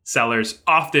sellers,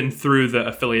 often through the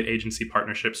affiliate agency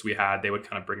partnerships we had. They would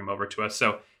kind of bring them over to us.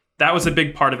 So that was a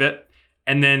big part of it.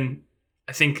 And then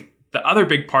I think the other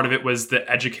big part of it was the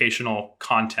educational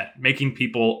content, making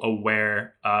people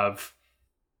aware of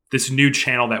this new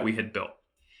channel that we had built.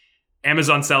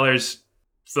 Amazon sellers,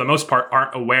 for the most part,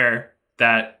 aren't aware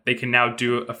that they can now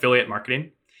do affiliate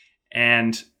marketing.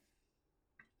 And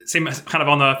same as kind of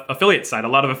on the affiliate side, a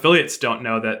lot of affiliates don't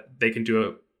know that they can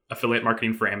do affiliate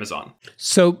marketing for Amazon.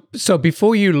 So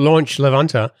before you launched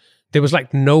Levanta, there was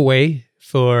like no way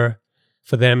for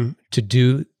them to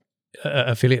do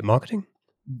affiliate marketing?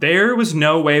 There was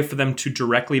no way for them to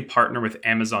directly partner with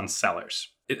Amazon sellers.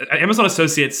 Amazon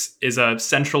Associates is a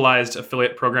centralized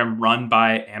affiliate program run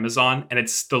by Amazon, and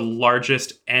it's the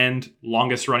largest and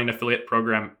longest running affiliate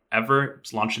program ever. It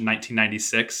was launched in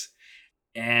 1996.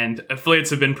 And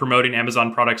affiliates have been promoting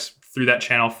Amazon products through that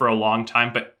channel for a long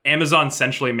time, but Amazon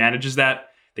centrally manages that.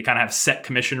 They kind of have set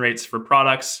commission rates for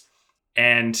products.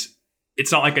 And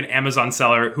it's not like an Amazon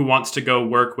seller who wants to go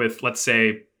work with, let's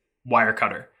say,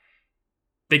 Wirecutter.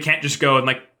 They can't just go and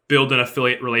like build an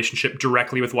affiliate relationship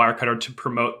directly with Wirecutter to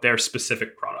promote their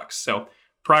specific products. So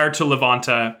prior to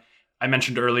Levanta, I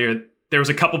mentioned earlier, there was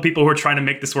a couple people who were trying to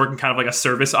make this work in kind of like a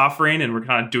service offering, and we're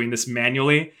kind of doing this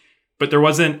manually, but there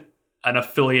wasn't an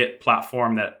affiliate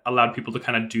platform that allowed people to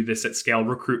kind of do this at scale,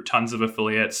 recruit tons of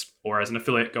affiliates, or as an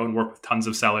affiliate, go and work with tons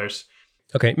of sellers.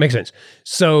 Okay, makes sense.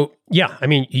 So yeah, I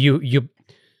mean,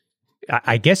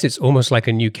 I guess it's almost like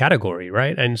a new category,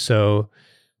 right? And so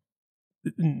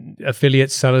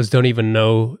affiliate sellers don't even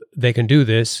know they can do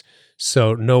this.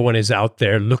 So no one is out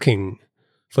there looking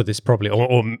for this probably,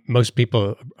 or most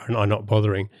people are not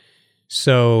bothering.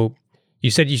 So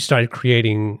you said you started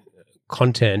creating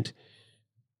content,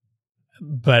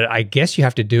 but I guess you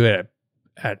have to do it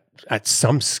at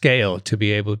some scale to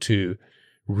be able to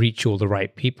reach all the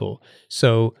right people.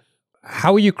 So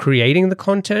how are you creating the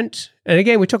content? And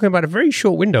again, we're talking about a very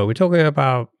short window. We're talking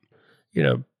about,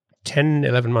 10,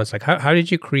 11 months. Like how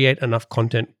did you create enough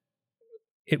content,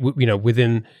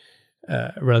 within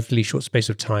a relatively short space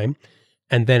of time?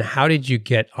 And then how did you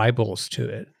get eyeballs to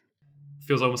it?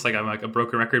 Feels almost like I'm like a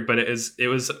broken record, but it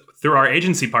was through our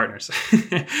agency partners.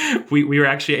 we were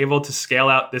actually able to scale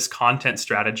out this content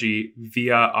strategy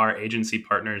via our agency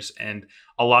partners. And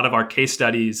a lot of our case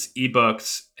studies,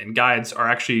 ebooks, and guides are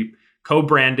actually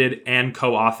co-branded and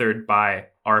co-authored by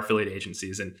our affiliate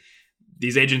agencies. And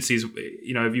these agencies,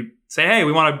 if you say, hey,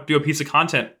 we want to do a piece of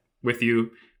content with you,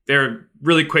 they're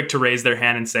really quick to raise their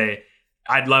hand and say,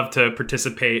 I'd love to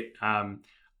participate.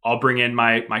 I'll bring in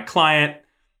my client.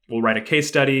 We'll write a case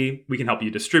study. We can help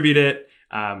you distribute it.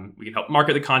 We can help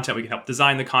market the content. We can help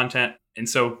design the content. And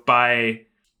so by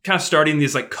kind of starting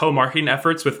these like co-marketing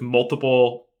efforts with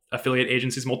multiple affiliate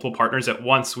agencies, multiple partners at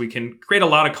once, we can create a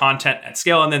lot of content at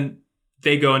scale, and then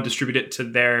they go and distribute it to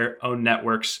their own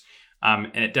networks.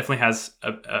 And it definitely has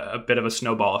a bit of a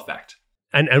snowball effect.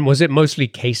 And was it mostly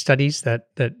case studies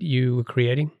that you were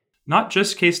creating? Not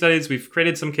just case studies. We've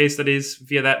created some case studies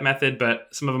via that method, but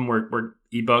some of them were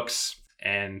ebooks,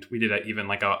 and we did even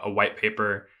like a white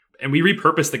paper. And we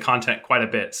repurposed the content quite a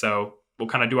bit. So we'll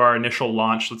kind of do our initial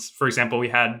launch. For example, we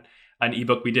had an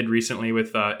ebook we did recently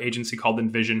with an agency called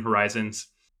Envision Horizons.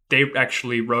 They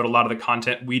actually wrote a lot of the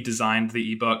content. We designed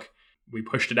the ebook. We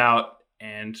pushed it out,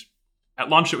 and at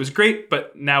launch it was great,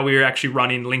 but now we're actually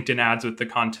running LinkedIn ads with the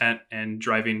content and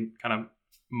driving kind of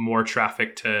more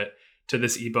traffic to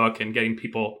this ebook and getting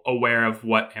people aware of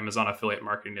what Amazon affiliate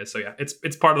marketing is. So yeah,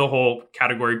 it's part of the whole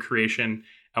category creation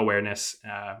awareness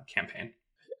campaign.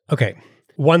 Okay.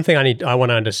 One thing I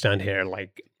want to understand here,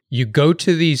 like you go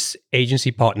to these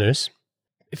agency partners,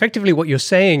 effectively what you're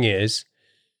saying is,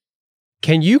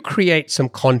 can you create some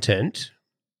content,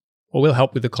 or we'll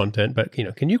help with the content, but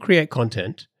can you create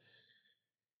content?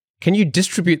 Can you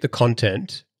distribute the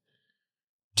content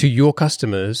to your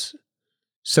customers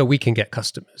so we can get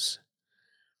customers?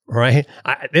 Right?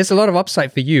 There's a lot of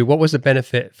upside for you. What was the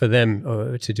benefit for them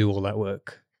to do all that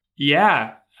work?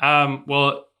 Yeah.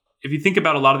 Well, if you think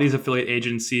about a lot of these affiliate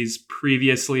agencies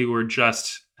previously were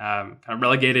just kind of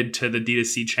relegated to the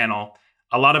D2C channel.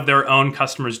 A lot of their own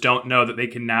customers don't know that they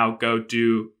can now go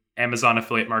do Amazon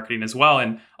affiliate marketing as well.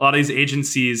 And a lot of these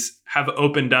agencies have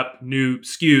opened up new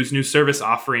SKUs, new service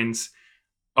offerings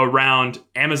around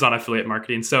Amazon affiliate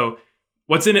marketing. So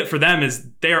what's in it for them is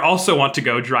they also want to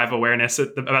go drive awareness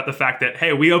about the fact that,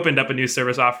 hey, we opened up a new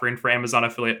service offering for Amazon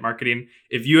affiliate marketing.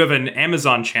 If you have an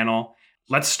Amazon channel,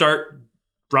 let's start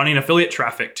running affiliate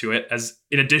traffic to it as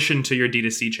in addition to your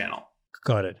D2C channel.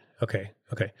 Got it. Okay.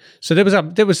 So there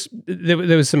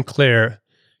was some clear,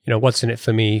 what's in it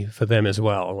for me, for them as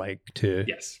well, like to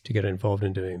get involved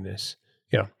in doing this.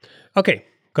 Yeah. Okay.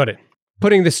 Got it.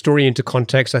 Putting this story into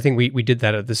context, I think we did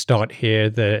that at the start here.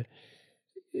 That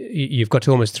you've got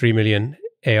to almost 3 million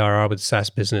ARR with SaaS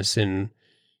business in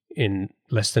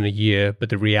less than a year, but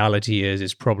the reality is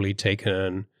it's probably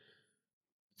taken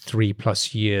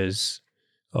 3+ years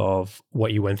of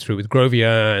what you went through with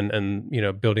Grovia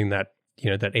and building that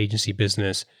that agency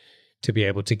business to be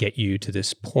able to get you to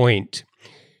this point.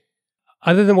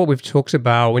 Other than what we've talked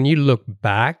about, when you look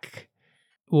back,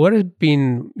 what have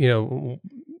been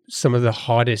some of the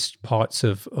hardest parts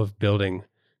of building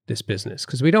this business?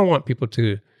 Because we don't want people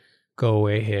to go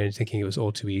away here and thinking it was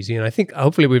all too easy. And I think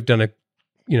hopefully we've done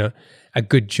a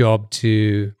good job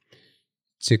to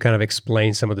kind of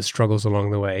explain some of the struggles along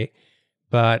the way.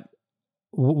 But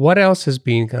what else has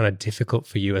been kind of difficult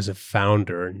for you as a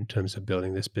founder in terms of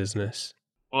building this business?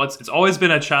 Well, it's always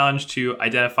been a challenge to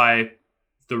identify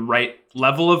the right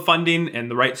level of funding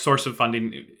and the right source of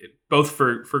funding, both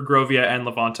for Grovia and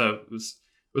Levanta. It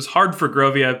was hard for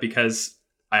Grovia because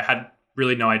I had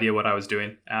really no idea what I was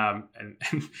doing, and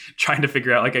trying to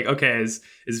figure out, like, okay, is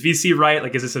VC right?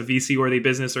 Like, is this a VC worthy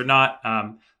business or not?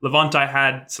 Levanta, I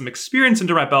had some experience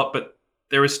under my belt, but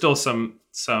there was still some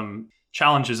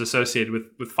challenges associated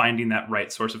with finding that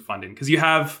right source of funding, because you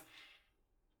have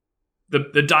the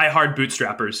diehard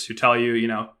bootstrappers who tell you,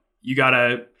 you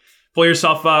gotta pull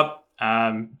yourself up,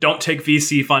 don't take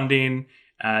VC funding,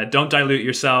 don't dilute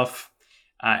yourself,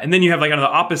 and then you have like kind of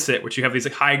the opposite, which you have these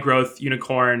like high growth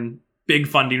unicorn, big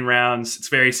funding rounds. It's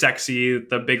very sexy,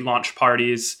 the big launch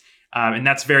parties, and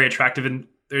that's very attractive. And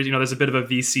there's a bit of a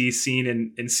VC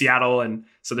scene in Seattle, and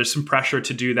so there's some pressure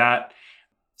to do that.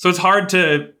 So it's hard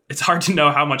to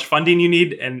know how much funding you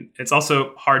need, and it's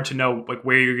also hard to know like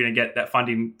where you're going to get that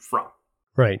funding from.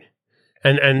 Right.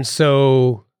 And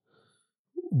so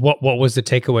what was the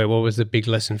takeaway? What was the big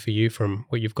lesson for you from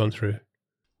what you've gone through?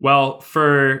 Well,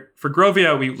 for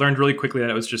Grovia, we learned really quickly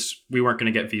that it was just, we weren't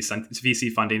going to get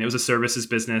VC funding. It was a services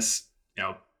business.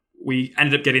 We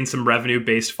ended up getting some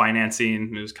revenue-based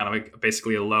financing. It was kind of like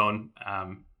basically a loan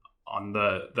on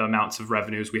the amounts of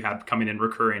revenues we had coming in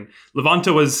recurring.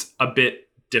 Levanta was a bit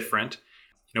different.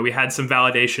 We had some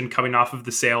validation coming off of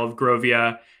the sale of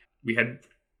Grovia. We had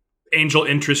angel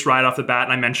interest right off the bat.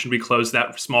 And I mentioned we closed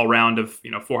that small round of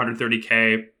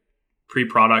 $430K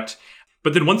pre-product.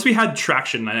 But then once we had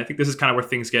traction, and I think this is kind of where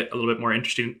things get a little bit more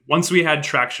interesting. Once we had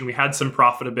traction, we had some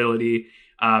profitability.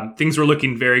 Things were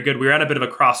looking very good. We were at a bit of a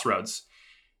crossroads.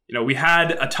 We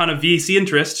had a ton of VC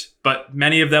interest, but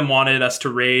many of them wanted us to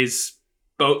raise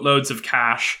boatloads of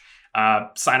cash,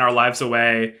 sign our lives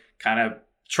away, kind of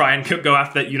try and go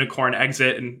after that unicorn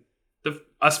exit. And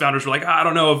us founders were like, I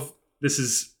don't know if this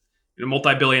is a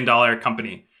multi-billion-dollar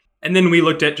company. And then we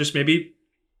looked at just maybe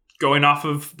going off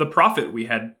of the profit we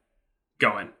had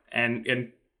going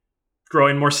and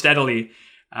growing more steadily.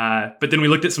 But then we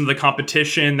looked at some of the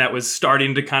competition that was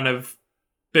starting to kind of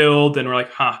build, and we're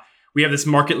like, we have this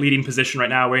market leading position right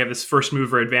now. We have this first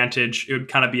mover advantage. It would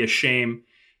kind of be a shame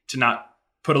to not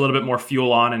put a little bit more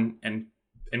fuel on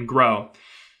and grow.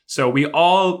 So we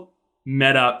all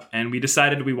met up and we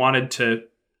decided we wanted to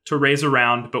to raise a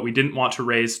round, but we didn't want to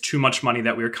raise too much money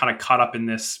that we were kind of caught up in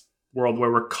this world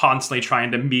where we're constantly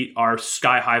trying to meet our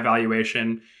sky high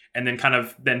valuation and then kind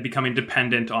of then becoming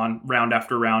dependent on round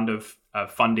after round of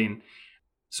funding.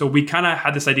 So we kind of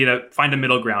had this idea to find a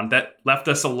middle ground that left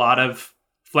us a lot of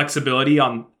flexibility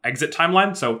on exit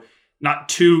timeline. So not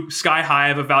too sky high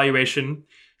of a valuation.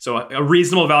 So a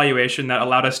reasonable valuation that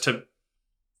allowed us to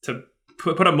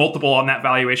put a multiple on that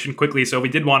valuation quickly. So if we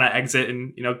did want to exit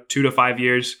in 2 to 5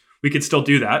 years, we could still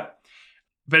do that.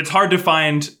 But it's hard to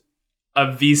find a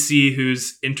VC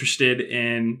who's interested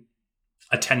in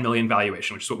a 10 million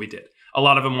valuation, which is what we did. A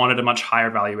lot of them wanted a much higher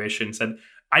valuation, said,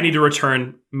 I need to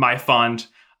return my fund.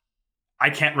 I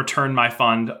can't return my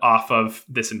fund off of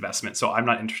this investment, so I'm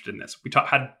not interested in this. We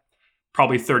had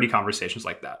probably 30 conversations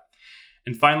like that.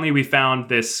 And finally, we found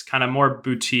this kind of more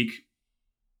boutique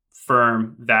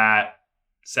firm that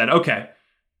said, okay,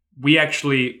 we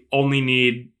actually only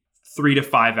need 3 to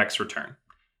 5x return.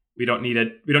 We don't need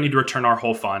to return our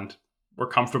whole fund. We're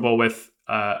comfortable with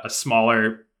a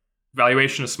smaller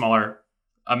valuation, a smaller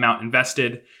amount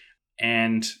invested,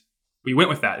 and we went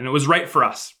with that, and it was right for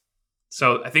us.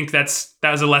 So I think that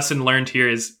was a lesson learned here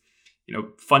is,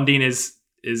 funding is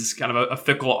kind of a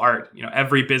fickle art.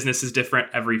 Every business is different,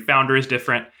 every founder is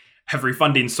different, every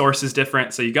funding source is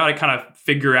different. So you got to kind of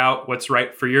figure out what's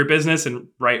right for your business and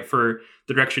right for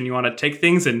the direction you want to take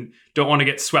things, and don't want to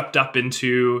get swept up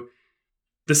into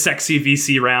the sexy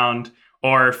VC round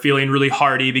or feeling really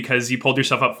hardy because you pulled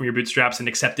yourself up from your bootstraps and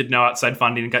accepted no outside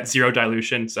funding and got zero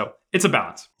dilution. So it's a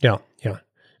balance. Yeah.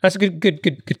 That's a good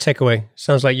takeaway.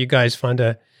 Sounds like you guys find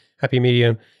a happy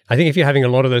medium. I think if you're having a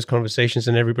lot of those conversations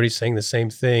and everybody's saying the same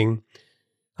thing,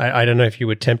 I don't know if you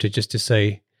were tempted just to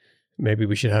say, maybe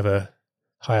we should have a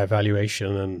higher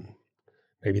valuation and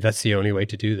maybe that's the only way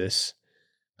to do this.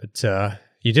 But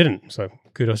you didn't. So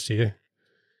kudos to you. You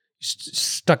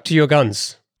stuck to your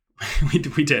guns. We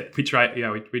did. We tried.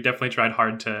 Yeah, we definitely tried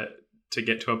hard to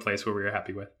get to a place where we were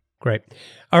happy with. Great.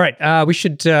 All right. We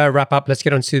should wrap up. Let's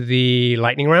get on to the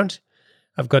lightning round.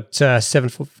 I've got 7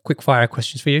 quick fire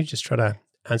questions for you. Just try to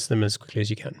answer them as quickly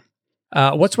as you can.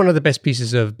 What's one of the best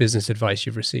pieces of business advice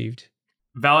you've received?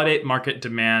 Validate market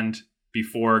demand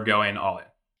before going all in.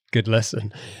 Good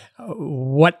lesson.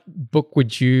 What book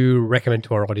would you recommend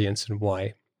to our audience and why?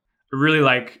 I really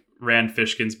like Rand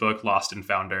Fishkin's book, Lost in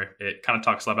Founder. It kind of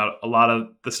talks about a lot of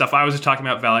the stuff I was just talking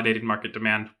about, validating market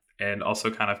demand and also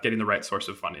kind of getting the right source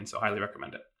of funding. So highly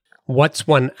recommend it. What's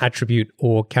one attribute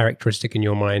or characteristic in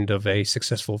your mind of a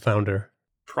successful founder?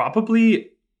 Probably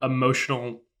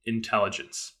emotional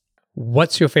intelligence.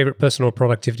 What's your favorite personal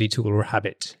productivity tool or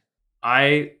habit?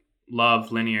 I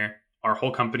love Linear. Our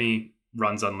whole company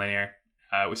runs on Linear.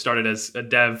 We started as a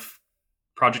dev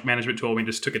project management tool. We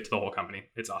just took it to the whole company.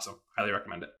 It's awesome. Highly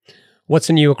recommend it. What's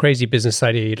a new or crazy business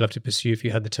idea you'd love to pursue if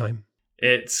you had the time?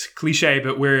 It's cliche,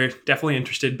 but we're definitely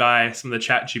interested by some of the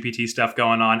chat GPT stuff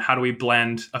going on. How do we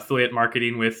blend affiliate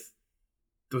marketing with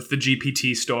the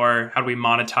GPT store? How do we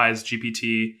monetize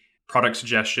GPT product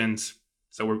suggestions?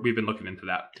 So we've been looking into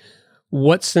that.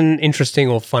 What's an interesting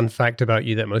or fun fact about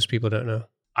you that most people don't know?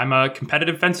 I'm a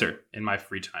competitive fencer in my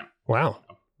free time. Wow.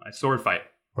 I sword fight.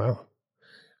 Wow.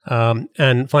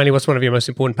 And finally, what's one of your most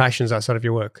important passions outside of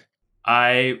your work?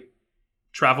 I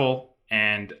travel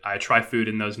and I try food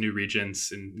in those new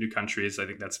regions and new countries. I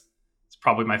think it's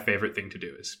probably my favorite thing to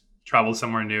do is travel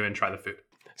somewhere new and try the food.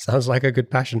 Sounds like a good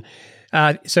passion.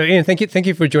 So Ian, thank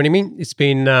you for joining me. It's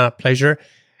been a pleasure.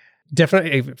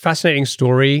 Definitely a fascinating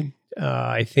story.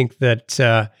 I think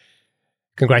that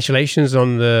congratulations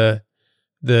on the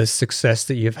success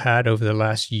that you've had over the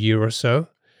last year or so.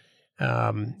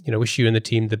 Wish you and the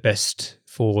team the best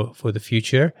for the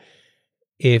future.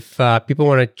 If people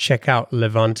want to check out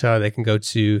Levanta, they can go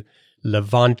to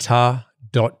levanta.io.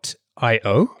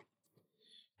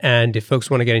 And if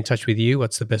folks want to get in touch with you,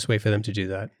 what's the best way for them to do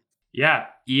that? Yeah,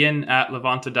 Ian at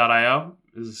levanta.io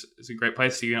is a great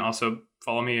place. You can also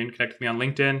follow me and connect with me on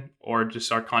LinkedIn or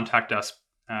just our contact us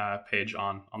page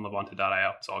on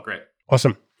levanta.io. It's all great.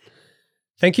 Awesome.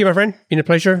 Thank you, my friend. Been a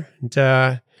pleasure.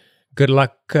 And good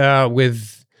luck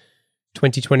with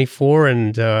 2024.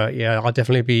 And I'll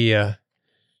definitely be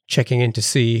checking in to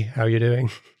see how you're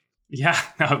doing. Yeah,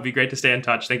 that would be great to stay in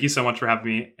touch. Thank you so much for having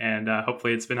me. And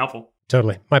hopefully it's been helpful.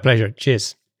 Totally. My pleasure.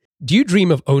 Cheers. Do you dream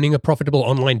of owning a profitable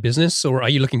online business, or are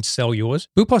you looking to sell yours?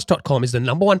 Boopos.com is the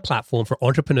 #1 platform for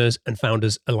entrepreneurs and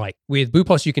founders alike. With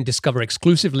Boopos, you can discover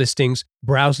exclusive listings,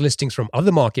 browse listings from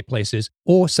other marketplaces,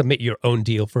 or submit your own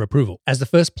deal for approval. As the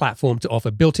first platform to offer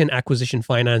built-in acquisition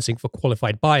financing for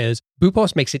qualified buyers,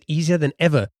 Boopos makes it easier than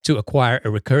ever to acquire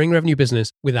a recurring revenue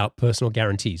business without personal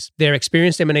guarantees. Their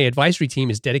experienced M&A advisory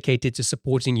team is dedicated to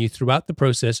supporting you throughout the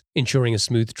process, ensuring a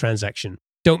smooth transaction.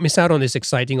 Don't miss out on this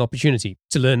exciting opportunity.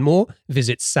 To learn more,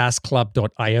 visit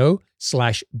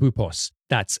saasclub.io/Boopos.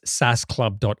 That's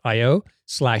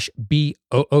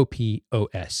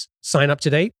saasclub.io/BOOPOS. Sign up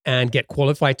today and get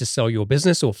qualified to sell your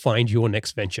business or find your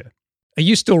next venture. Are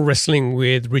you still wrestling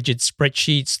with rigid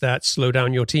spreadsheets that slow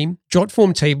down your team?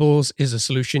 Jotform Tables is a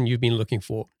solution you've been looking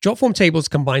for. Jotform Tables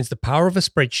combines the power of a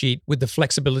spreadsheet with the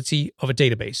flexibility of a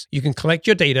database. You can collect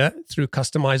your data through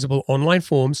customizable online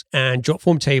forms, and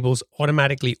Jotform Tables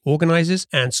automatically organizes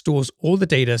and stores all the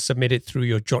data submitted through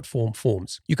your Jotform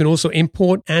forms. You can also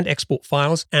import and export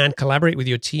files and collaborate with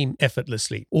your team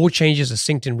effortlessly. All changes are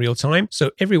synced in real time,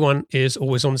 so everyone is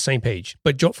always on the same page.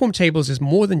 But Jotform Tables is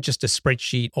more than just a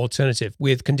spreadsheet alternative.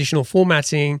 With conditional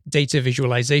formatting, data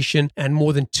visualization, and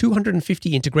more than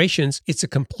 250 integrations, it's a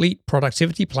complete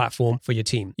productivity platform for your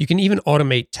team. You can even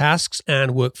automate tasks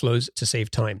and workflows to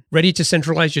save time. Ready to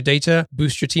centralize your data,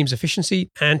 boost your team's efficiency,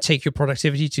 and take your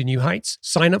productivity to new heights?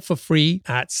 Sign up for free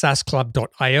at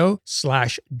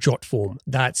saasclub.io/Jotform.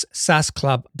 That's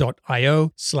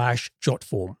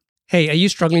saasclub.io/Jotform. Hey, are you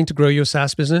struggling to grow your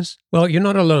SaaS business? Well, you're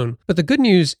not alone. But the good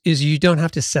news is you don't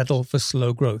have to settle for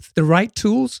slow growth. The right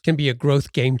tools can be a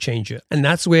growth game changer. And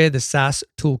that's where the SaaS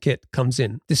Toolkit comes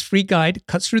in. This free guide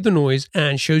cuts through the noise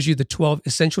and shows you the 12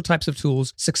 essential types of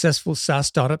tools successful SaaS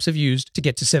startups have used to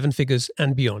get to 7 figures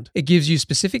and beyond. It gives you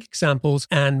specific examples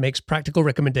and makes practical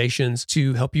recommendations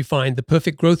to help you find the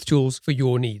perfect growth tools for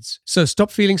your needs. So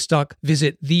stop feeling stuck.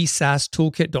 Visit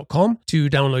thesaastoolkit.com to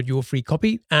download your free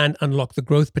copy and unlock the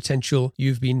growth potential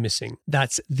you've been missing.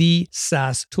 That's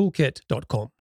thesaastoolkit.com.